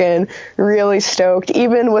you work in. You're really stoked.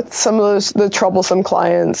 Even with some of the troublesome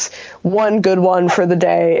clients, one good one for the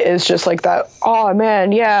day is just like that. Oh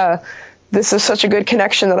man, yeah, this is such a good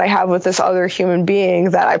connection that I have with this other human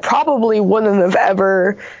being that I probably wouldn't have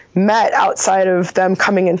ever met outside of them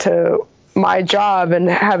coming into my job and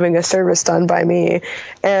having a service done by me.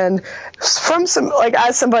 And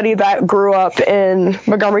as somebody that grew up in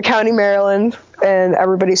Montgomery County, Maryland, and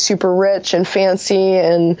everybody's super rich and fancy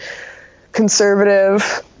and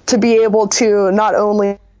conservative, to be able to not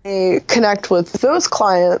only connect with those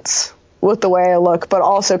clients with the way I look, but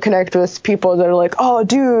also connect with people that are like, oh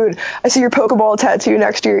dude, I see your Pokeball tattoo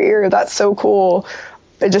next to your ear, that's so cool.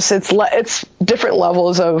 It's different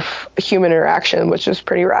levels of human interaction, which is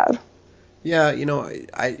pretty rad. Yeah,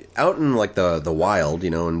 I out in like the wild,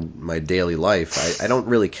 in my daily life, I don't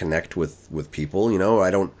really connect with people, I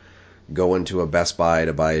don't go into a Best Buy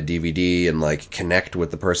to buy a DVD and like connect with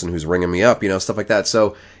the person who's ringing me up, stuff like that.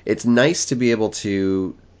 So it's nice to be able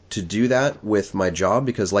to do that with my job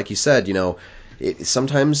because, like you said,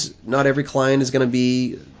 sometimes not every client is going to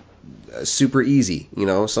be super easy.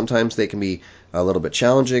 Sometimes they can be a little bit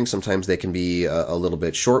challenging. Sometimes they can be a little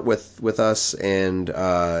bit short with us, and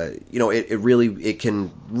it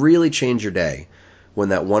can really change your day when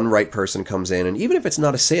that one right person comes in. And even if it's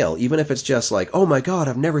not a sale, even if it's just like, oh my God,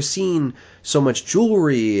 I've never seen so much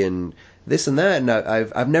jewelry and this and that, and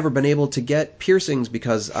I've never been able to get piercings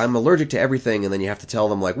because I'm allergic to everything. And then you have to tell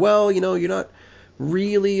them like, well, you're not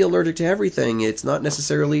really allergic to everything. It's not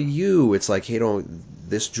necessarily you. It's like, hey,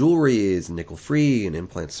 this jewelry is nickel free and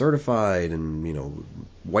implant certified and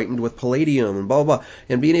whitened with palladium and blah blah blah.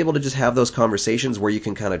 And being able to just have those conversations where you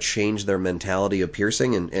can kind of change their mentality of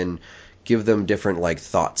piercing and give them different like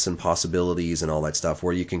thoughts and possibilities and all that stuff,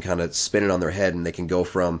 where you can kind of spin it on their head and they can go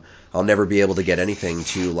from I'll never be able to get anything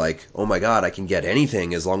to like, oh my God, I can get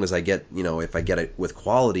anything as long as I get, if I get it with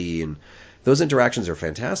quality. And those interactions are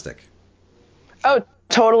fantastic. Oh,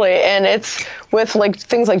 totally. And it's with like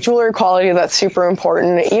things like jewelry quality that's super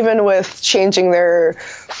important, even with changing their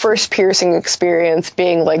first piercing experience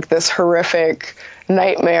being like this horrific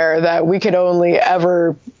nightmare that we could only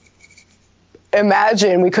ever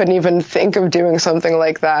imagine. We couldn't even think of doing something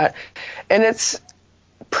like that. And it's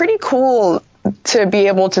pretty cool to be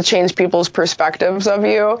able to change people's perspectives of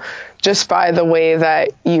you just by the way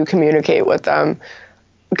that you communicate with them.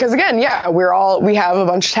 Because again, yeah, we have a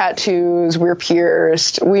bunch of tattoos, we're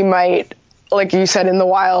pierced, we might, like you said, in the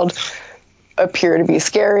wild, appear to be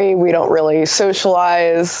scary. We don't really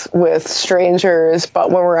socialize with strangers,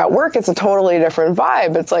 but when we're at work, it's a totally different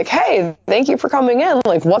vibe. It's like, hey, thank you for coming in.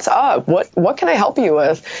 Like, what's up? What can I help you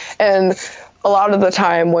with? And a lot of the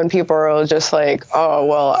time when people are just like, oh,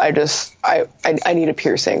 well, I need a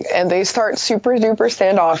piercing, and they start super duper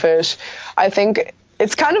standoffish, I think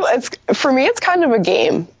for me, it's kind of a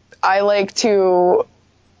game. I like to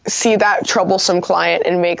see that troublesome client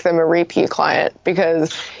and make them a repeat client,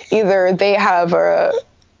 because either they have a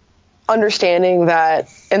understanding that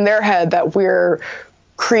in their head that we're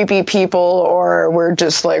creepy people, or we're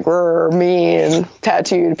just like, we're mean,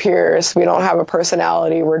 tattooed, pierced, we don't have a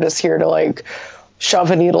personality, we're just here to like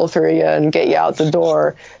shove a needle through you and get you out the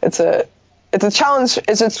door. It's a challenge.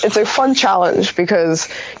 It's a fun challenge, because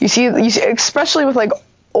you see, especially with like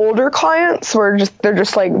older clients, where they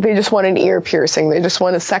just want an ear piercing, they just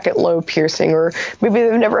want a second lobe piercing, or maybe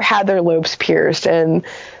they've never had their lobes pierced and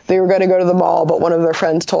they were going to go to the mall, but one of their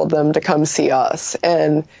friends told them to come see us,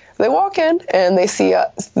 and they walk in and they see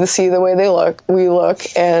us, they see the way we look,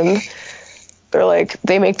 and they're like,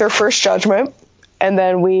 they make their first judgment, and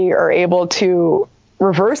then we are able to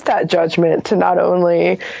reverse that judgment to not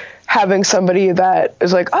only having somebody that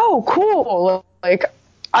is like, oh, cool, like,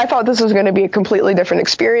 I thought this was going to be a completely different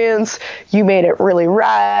experience. You made it really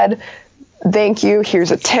rad. Thank you.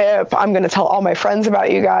 Here's a tip. I'm going to tell all my friends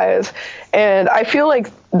about you guys. And I feel like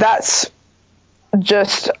that's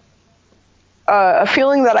just a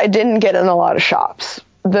feeling that I didn't get in a lot of shops.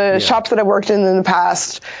 The shops that I worked in the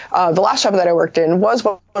past, the last shop that I worked in was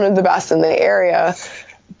one of the best in the area,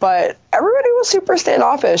 but everybody was super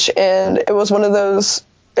standoffish. And it was one of those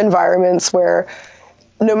environments where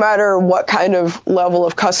no matter what kind of level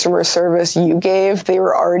of customer service you gave, they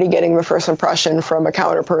were already getting the first impression from a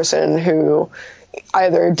counter person who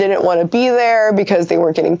either didn't want to be there because they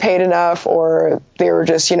weren't getting paid enough, or they were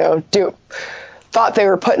just, thought they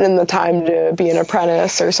were putting in the time to be an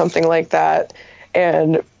apprentice or something like that.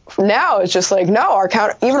 And now it's just like, no,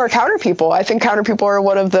 even our counter people, I think counter people are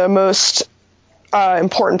one of the most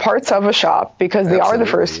important parts of a shop, because they are the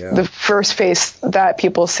first face that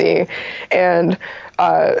people see. And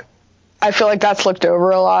I feel like that's looked over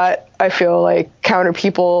a lot. I feel like counter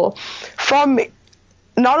people, from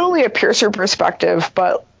not only a piercer perspective,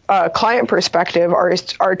 but client perspective,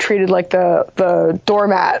 are treated like the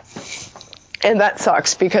doormat. And that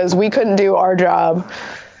sucks, because we couldn't do our job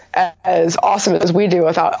as awesome as we do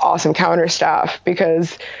without awesome counter staff,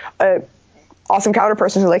 because awesome counter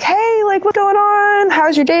persons are like, hey, like, what's going on?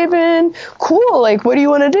 How's your day been? Cool. Like, what do you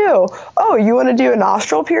want to do? Oh, you want to do a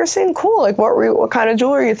nostril piercing? Cool. Like, what kind of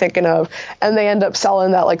jewelry are you thinking of? And they end up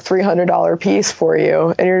selling that like $300 piece for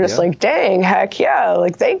you. And you're just like, dang, heck yeah.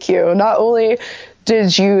 Like, thank you. Not only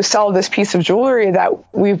did you sell this piece of jewelry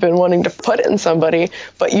that we've been wanting to put in somebody,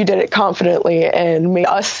 but you did it confidently and made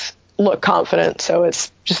us look confident. So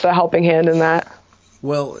it's just a helping hand in that.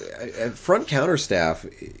 Well, front counter staff,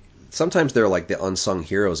 sometimes they're like the unsung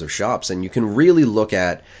heroes of shops, and you can really look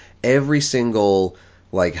at every single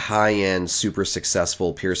like high-end, super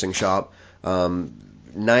successful piercing shop. 9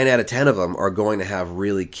 out of 10 of them are going to have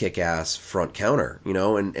really kick-ass front counter,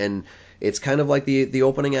 and it's kind of like the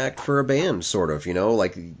opening act for a band, sort of,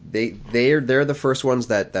 like they're the first ones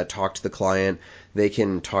that talk to the client. They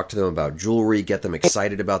can talk to them about jewelry, get them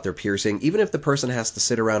excited about their piercing. Even if the person has to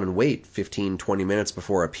sit around and wait 15, 20 minutes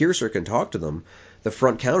before a piercer can talk to them, the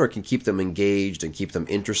front counter can keep them engaged and keep them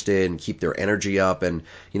interested and keep their energy up, and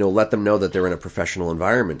let them know that they're in a professional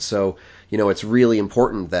environment. So it's really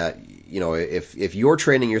important that if you're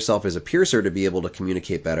training yourself as a piercer to be able to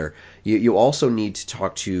communicate better, you also need to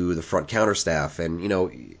talk to the front counter staff.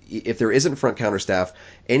 And if there isn't front counter staff,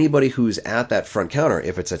 anybody who's at that front counter,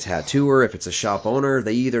 if it's a tattooer, if it's a shop owner,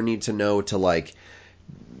 they either need to know to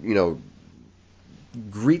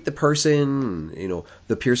greet the person,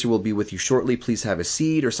 the piercer will be with you shortly, please have a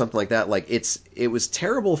seat, or something like that. Like, it was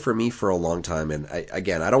terrible for me for a long time. And I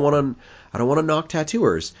don't want to knock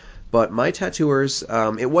tattooers, but my tattooers,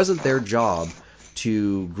 it wasn't their job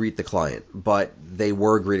to greet the client, but they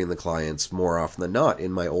were greeting the clients more often than not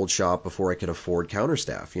in my old shop before I could afford counter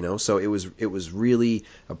staff, So it was really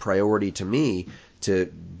a priority to me to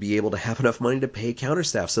be able to have enough money to pay counter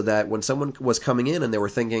staff, so that when someone was coming in and they were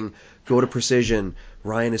thinking, go to Precision,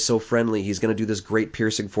 Ryan is so friendly, he's going to do this great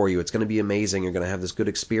piercing for you, it's going to be amazing, you're going to have this good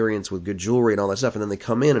experience with good jewelry and all that stuff, and then they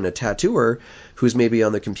come in and a tattooer who's maybe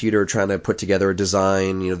on the computer trying to put together a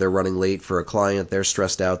design, they're running late for a client, they're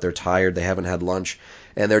stressed out, they're tired, they haven't had lunch,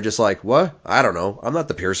 and they're just like, what? I don't know. I'm not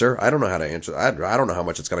the piercer. I don't know how to answer. I don't know how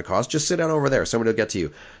much it's going to cost. Just sit down over there. Somebody will get to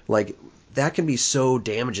you. Like, that can be so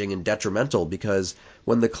damaging and detrimental, because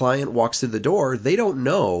when the client walks through the door, they don't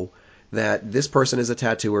know that this person is a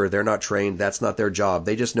tattooer, they're not trained, that's not their job.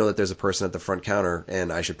 They just know that there's a person at the front counter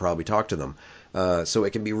and I should probably talk to them. So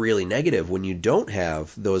it can be really negative when you don't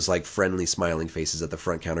have those like friendly smiling faces at the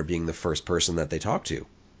front counter being the first person that they talk to.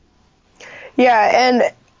 Yeah, and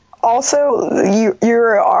also you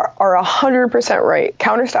are 100% right.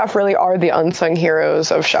 Counter staff really are the unsung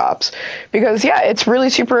heroes of shops because yeah, it's really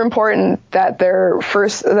super important that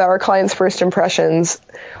our clients' first impressions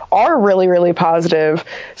are really, really positive.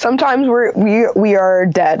 Sometimes we are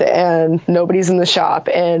dead and nobody's in the shop,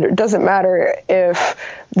 and it doesn't matter if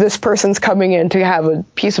this person's coming in to have a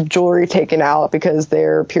piece of jewelry taken out because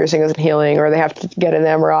their piercing isn't healing or they have to get an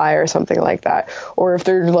MRI or something like that. Or if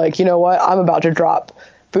they're like, you know what, I'm about to drop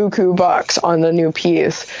buku bucks on the new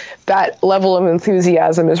piece. That level of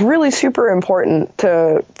enthusiasm is really super important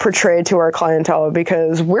to portray to our clientele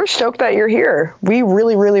because we're stoked that you're here. We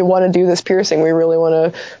really, really want to do this piercing. We really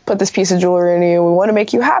want to put this piece of jewelry in you. We want to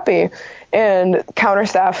make you happy. And counter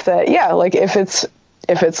staff that, yeah, like if it's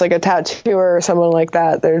like a tattooer or someone like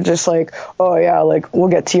that, they're just like, oh yeah, like we'll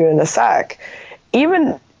get to you in a sec.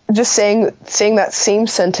 Even just saying that same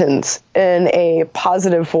sentence in a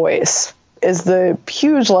positive voice is the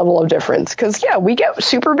huge level of difference. Because yeah, we get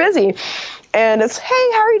super busy and it's,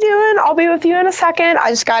 hey, how are you doing? I'll be with you in a second. I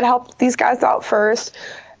just got to help these guys out first.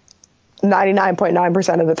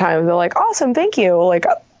 99.9% of the time they're like, awesome, thank you, like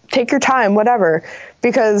take your time, whatever.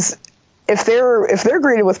 Because if they're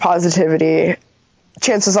greeted with positivity,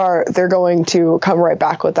 chances are they're going to come right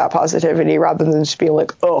back with that positivity rather than just being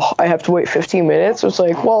like, oh, I have to wait 15 minutes. It's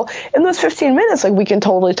like, well, in those 15 minutes, like we can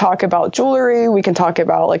totally talk about jewelry. We can talk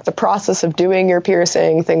about like the process of doing your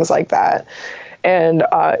piercing, things like that. And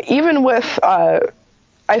even with, I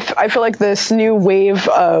feel like this new wave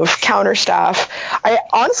of counter staff, I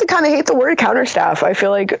honestly kind of hate the word counter staff. I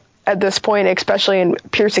feel like at this point, especially in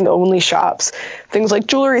piercing only shops, things like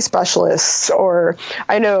jewelry specialists, or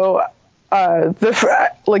I know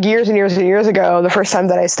like years and years and years ago, the first time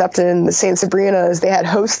that I stepped in St. Sabrina's, they had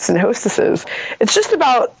hosts and hostesses. It's just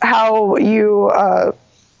about how you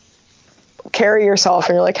carry yourself,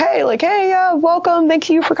 and you're like, hey, yeah, welcome, thank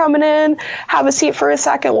you for coming in, have a seat for a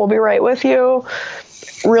second, we'll be right with you.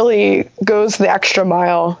 Really goes the extra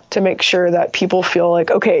mile to make sure that people feel like,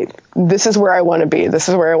 okay, this is where I want to be, this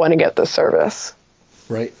is where I want to get this service.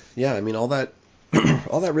 Right. Yeah, I mean, all that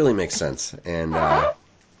all that really makes sense. And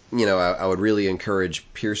you know, I would really encourage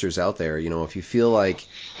piercers out there, you know, if you feel like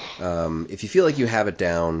you have it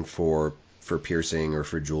down for piercing or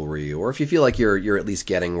for jewelry, or if you feel like you're at least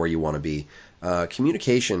getting where you want to be,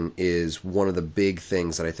 communication is one of the big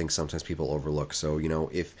things that I think sometimes people overlook. So, you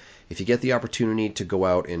know, if you get the opportunity to go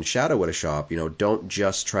out and shadow at a shop, you know, don't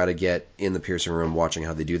just try to get in the piercing room watching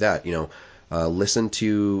how they do that. You know, listen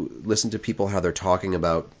to people, how they're talking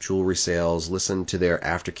about jewelry sales, listen to their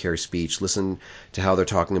aftercare speech, listen to how they're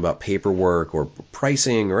talking about paperwork or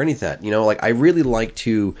pricing or any of that. You know, like I really like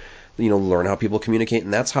to, you know, learn how people communicate,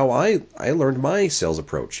 and that's how I learned my sales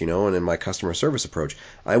approach, you know, and in my customer service approach.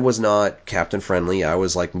 I was not Captain Friendly. I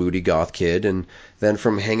was like moody goth kid, and then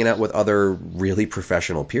from hanging out with other really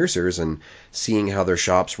professional piercers and seeing how their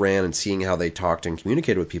shops ran and seeing how they talked and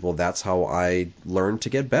communicated with people, that's how I learned to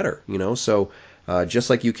get better, you know. So just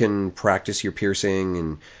like you can practice your piercing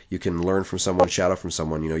and you can learn from someone, shadow from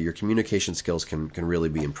someone, you know, your communication skills can really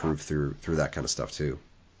be improved through that kind of stuff too.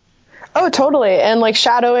 Oh, totally. And like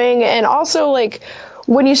shadowing, and also like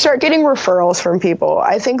when you start getting referrals from people,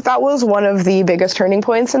 I think that was one of the biggest turning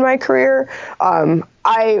points in my career.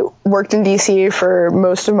 I worked in DC for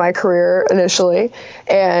most of my career initially,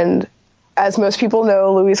 and as most people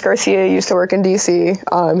know, Luis Garcia used to work in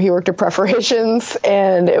DC. He worked at Preparations,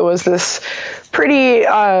 and it was this pretty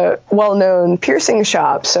well-known piercing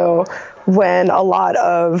shop. So when a lot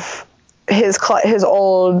of his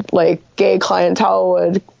old like gay clientele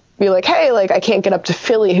would be like, hey, like I can't get up to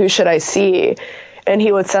Philly, who should I see? And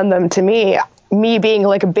he would send them to me. Me being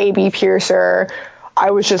like a baby piercer,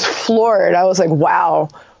 I was just floored. I was like, wow,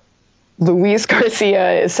 Luis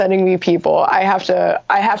Garcia is sending me people. I have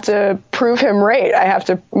to prove him right. I have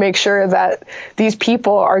to make sure that these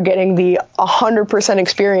people are getting the 100%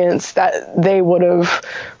 experience that they would have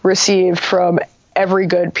received from every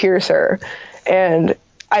good piercer. And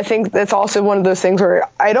I think that's also one of those things where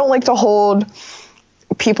I don't like to hold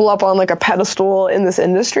people up on like a pedestal in this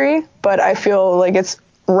industry, but I feel like it's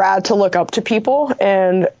rad to look up to people,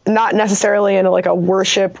 and not necessarily in like a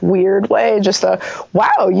worship weird way, just a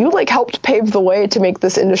wow, you like helped pave the way to make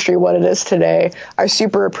this industry what it is today. I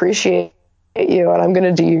super appreciate you, and I'm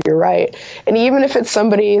going to do you right. And even if it's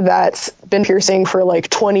somebody that's been piercing for like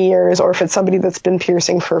 20 years, or if it's somebody that's been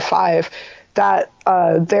piercing for 5, that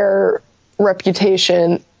their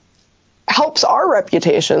reputation helps our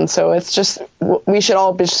reputation. So it's just, we should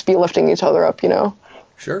all just be lifting each other up, you know?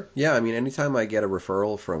 Sure. Yeah. I mean, anytime I get a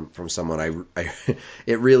referral from someone, I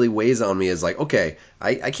it really weighs on me as like, okay,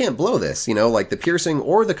 I can't blow this, you know, like the piercing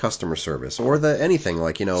or the customer service or the anything,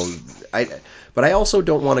 like, you know, but I also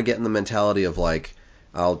don't want to get in the mentality of like,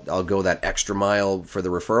 I'll go that extra mile for the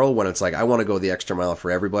referral when it's like, I want to go the extra mile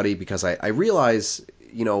for everybody, because I realize,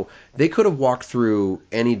 you know, they could have walked through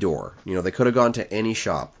any door, you know, they could have gone to any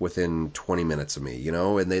shop within 20 minutes of me, you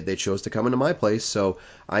know, and they chose to come into my place. So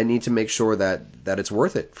I need to make sure that it's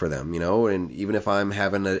worth it for them, you know, and even if I'm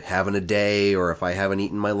having a day, or if I haven't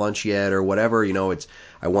eaten my lunch yet or whatever, you know,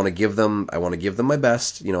 I want to give them my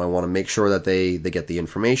best, you know, I want to make sure that they get the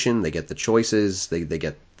information, they get the choices, they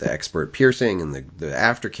get the expert piercing and the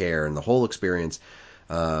aftercare and the whole experience.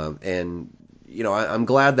 And you know, I'm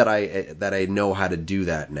glad that I know how to do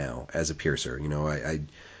that now as a piercer. You know, I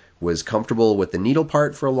was comfortable with the needle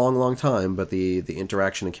part for a long, long time, but the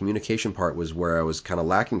interaction and communication part was where I was kind of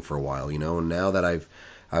lacking for a while. You know, and now that I've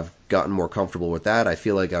gotten more comfortable with that, I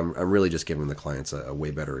feel like I'm really just giving the clients a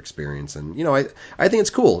way better experience. And you know, I think it's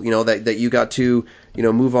cool, you know, that you got to, you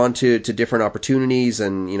know, move on to different opportunities,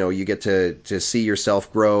 and you know, you get to see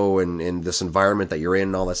yourself grow in this environment that you're in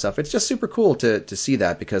and all that stuff. It's just super cool to see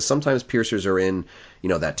that, because sometimes piercers are in, you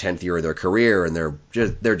know, that 10th year of their career, and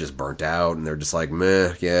they're just burnt out, and they're just like,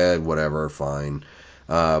 meh, yeah, whatever, fine.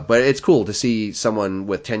 But it's cool to see someone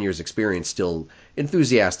with 10 years experience still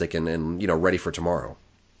enthusiastic and you know, ready for tomorrow.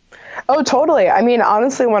 Oh, totally. I mean,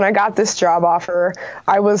 honestly, when I got this job offer,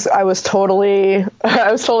 I was totally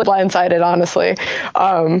blindsided, honestly.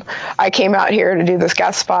 I came out here to do this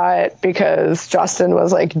guest spot because Justin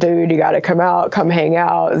was like, dude, you got to come hang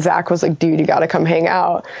out. Zach was like, dude, you got to come hang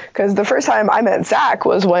out. Because the first time I met Zach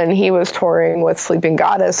was when he was touring with Sleeping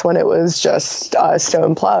Goddess, when it was just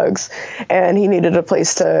Stone Plugs, and he needed a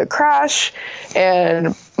place to crash,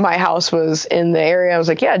 and my house was in the area. I was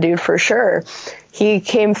like, yeah, dude, for sure. He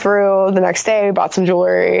came through the next day, bought some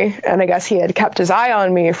jewelry, and I guess he had kept his eye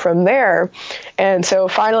on me from there. And so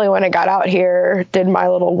finally, when I got out here, did my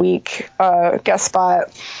little week guest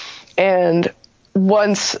spot, and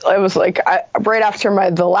once I was like, right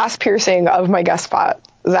after the last piercing of my guest spot,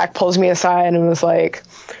 Zach pulls me aside and was like,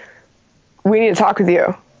 we need to talk with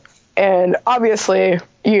you. And obviously,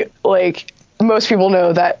 most people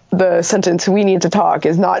know that the sentence "we need to talk"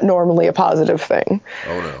 is not normally a positive thing.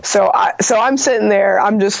 Oh no. So I'm sitting there,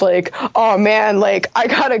 I'm just like, oh man, like I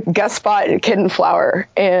got a guest spot at Kitten Flower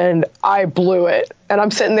and I blew it. And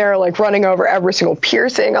I'm sitting there like running over every single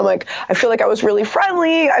piercing. I'm like, I feel like I was really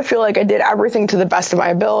friendly. I feel like I did everything to the best of my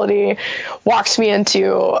ability. Walks me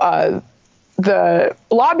into the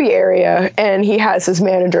lobby area, and he has his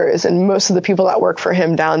managers and most of the people that work for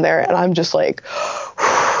him down there. And I'm just like,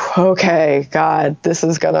 okay, God, this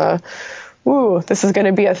is gonna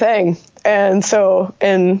be a thing. And so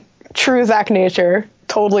in true Zach nature,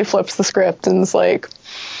 totally flips the script and is like,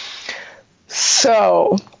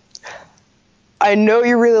 so I know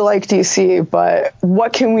you really like DC, but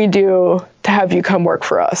what can we do to have you come work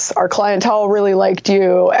for us? Our clientele really liked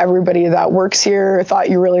you. Everybody that works here thought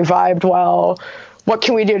you really vibed well. What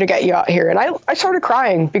can we do to get you out here? And I started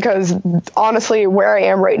crying, because honestly, where I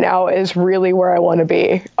am right now is really where I want to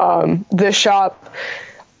be. This shop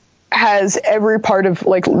has every part of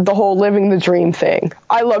like the whole living the dream thing.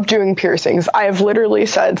 I love doing piercings. I have literally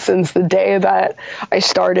said since the day that I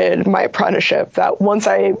started my apprenticeship that once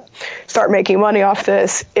I start making money off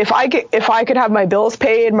this, if I could have my bills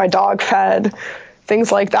paid, my dog fed, things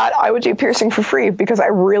like that, I would do piercing for free, because I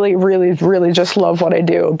really, really, really just love what I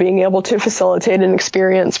do. Being able to facilitate an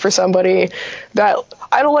experience for somebody that,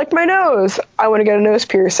 I don't like my nose, I want to get a nose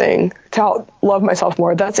piercing to help love myself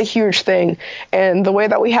more. That's a huge thing. And the way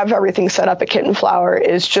that we have everything set up at Kitten Flower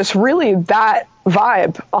is just really that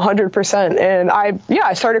vibe 100%. And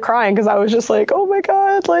I started crying, because I was just like, oh my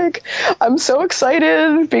God, like I'm so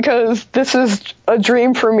excited, because this is a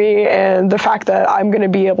dream for me, and the fact that I'm going to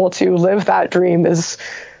be able to live that dream is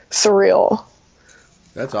surreal.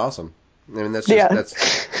 That's awesome. I mean, that's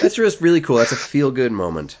just really cool. That's a feel good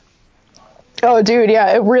moment. Oh, dude,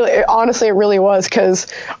 yeah, honestly, it really was, because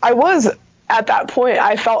I was, at that point,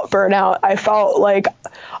 I felt burnout. I felt like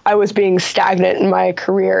I was being stagnant in my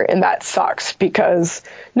career, and that sucks, because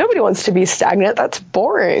nobody wants to be stagnant. That's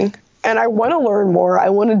boring. And I want to learn more. I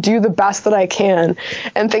want to do the best that I can.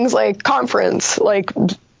 And things like conference, like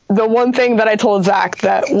the one thing that I told Zach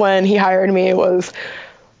that when he hired me was,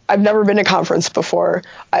 I've never been to conference before.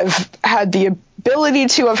 I've had the ability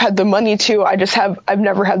to, I've had the money to, I've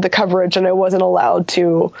never had the coverage, and I wasn't allowed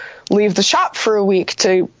to leave the shop for a week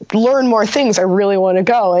to learn more things. I really want to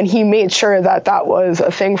go. And he made sure that that was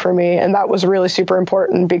a thing for me. And that was really super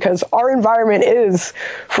important because our environment is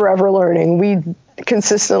forever learning. We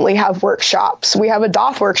consistently have workshops. We have a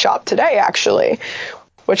Doth workshop today, actually,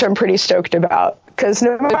 which I'm pretty stoked about, because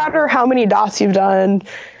no matter how many Doths you've done,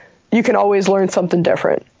 you can always learn something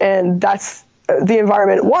different. And that's the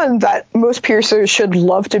environment, one, that most piercers should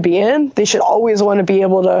love to be in. They should always want to be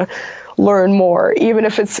able to learn more, even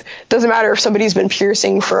if doesn't matter if somebody's been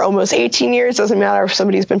piercing for almost 18 years, doesn't matter if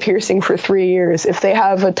somebody's been piercing for 3 years. If they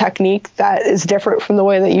have a technique that is different from the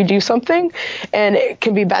way that you do something, and it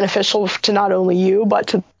can be beneficial to not only you, but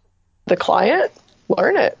to the client,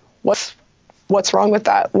 learn it. What's wrong with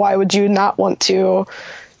that? Why would you not want to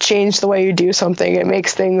change the way you do something? It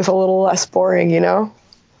makes things a little less boring, you know?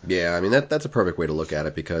 Yeah, I mean, that's a perfect way to look at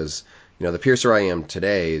it, because, you know, the piercer I am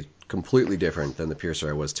today is completely different than the piercer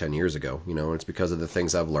I was 10 years ago, you know, and it's because of the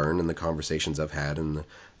things I've learned and the conversations I've had and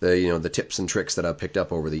the you know, the tips and tricks that I've picked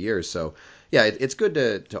up over the years. So, yeah, it's good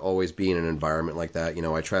to always be in an environment like that. You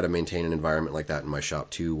know, I try to maintain an environment like that in my shop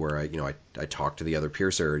too, where I talk to the other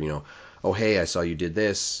piercer, you know, oh, hey, I saw you did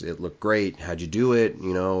this. It looked great. How'd you do it?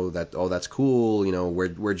 You know, that's cool. You know,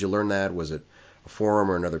 where'd you learn that? Was it a forum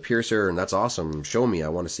or another piercer? And that's awesome. Show me. I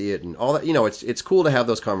want to see it. And all that, you know, it's cool to have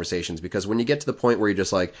those conversations, because when you get to the point where you're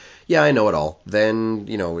just like, yeah, I know it all, then,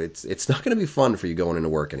 you know, it's not going to be fun for you going into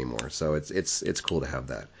work anymore. So it's cool to have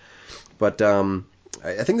that. But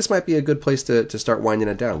I think this might be a good place to start winding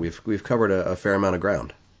it down. We've covered a fair amount of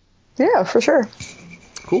ground. Yeah, for sure.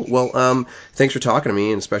 Cool. Well, thanks for talking to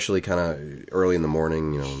me, and especially kind of early in the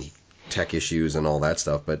morning, you know, tech issues and all that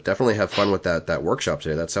stuff. But definitely have fun with that workshop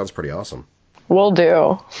today. That sounds pretty awesome. Will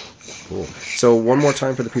do. Cool. So one more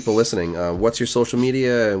time for the people listening, what's your social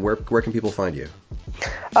media, and where can people find you?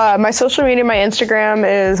 My social media, my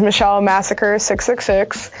Instagram is Michelle Massacre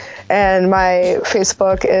 666, and my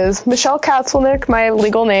Facebook is Michelle Katzelnick, my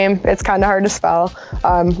legal name. It's kind of hard to spell.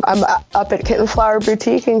 I'm up at Kitten Flower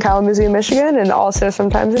Boutique in Kalamazoo, Michigan, and also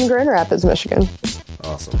sometimes in Grand Rapids, Michigan.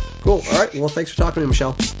 Awesome. Cool. All right. Well, thanks for talking to me,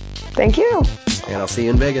 Michelle. Thank you. And I'll see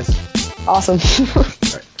you in Vegas. Awesome. All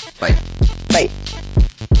right. Bye. Bye.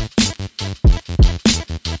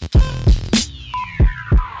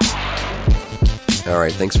 All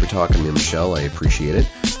right, thanks for talking to me, Michelle. I appreciate it.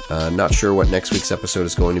 Not sure what next week's episode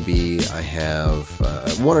is going to be. I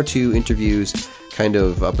have one or two interviews kind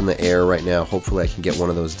of up in the air right now. Hopefully I can get one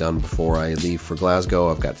of those done before I leave for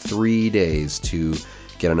Glasgow. I've got 3 days to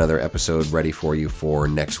get another episode ready for you for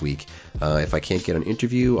next week. If I can't get an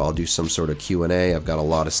interview, I'll do some sort of Q&A. I've got a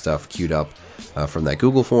lot of stuff queued up from that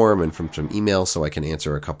Google form and from some emails, so I can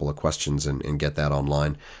answer a couple of questions and get that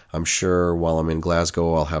online. I'm sure while I'm in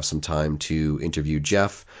Glasgow, I'll have some time to interview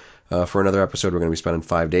Jeff for another episode. We're going to be spending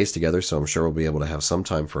 5 days together, so I'm sure we'll be able to have some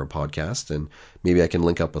time for a podcast, and maybe I can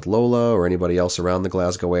link up with Lola or anybody else around the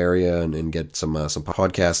Glasgow area and get some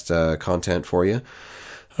podcast content for you.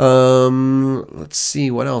 Let's see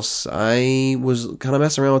what else. I was kind of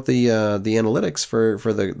messing around with the analytics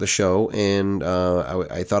for the show, and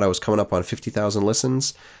I thought I was coming up on 50,000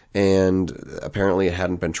 listens, and apparently it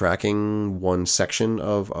hadn't been tracking one section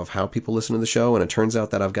of how people listen to the show, and it turns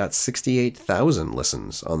out that I've got 68,000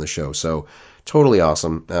 listens on the show. So totally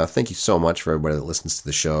awesome. Thank you so much for everybody that listens to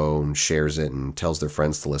the show and shares it and tells their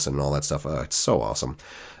friends to listen and all that stuff. It's so awesome.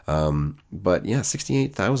 But yeah,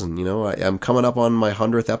 68,000, you know, I'm coming up on my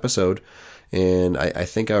 100th episode, and I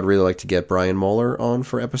think I would really like to get Brian Moeller on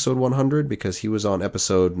for episode 100, because he was on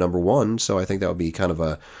episode number 1. So I think that would be kind of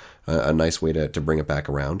a nice way to bring it back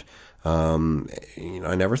around. You know,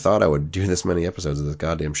 I never thought I would do this many episodes of this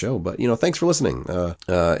goddamn show, but, you know, thanks for listening.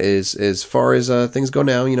 As far as things go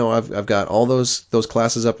now, you know, I've got all those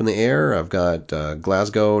classes up in the air. I've got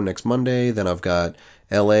Glasgow next Monday, then I've got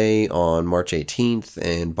LA on March 18th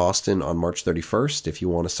and Boston on March 31st. If you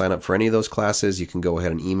want to sign up for any of those classes, you can go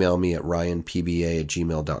ahead and email me at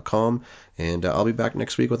ryanpba@gmail.com, and I'll be back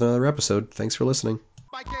next week with another episode. Thanks for listening.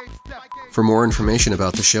 For more information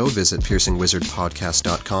about the show, visit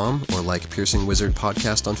piercingwizardpodcast.com or like Piercing Wizard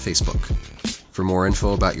Podcast on Facebook. For more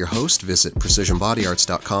info about your host, visit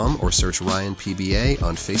precisionbodyarts.com or search Ryan PBA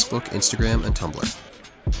on Facebook, Instagram, and Tumblr.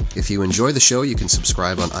 If you enjoy the show, you can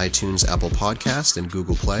subscribe on iTunes, Apple Podcast, and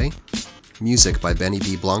Google Play. Music by Benny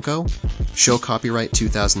B. Blanco. Show copyright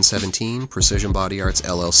 2017, Precision Body Arts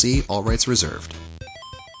LLC, all rights reserved.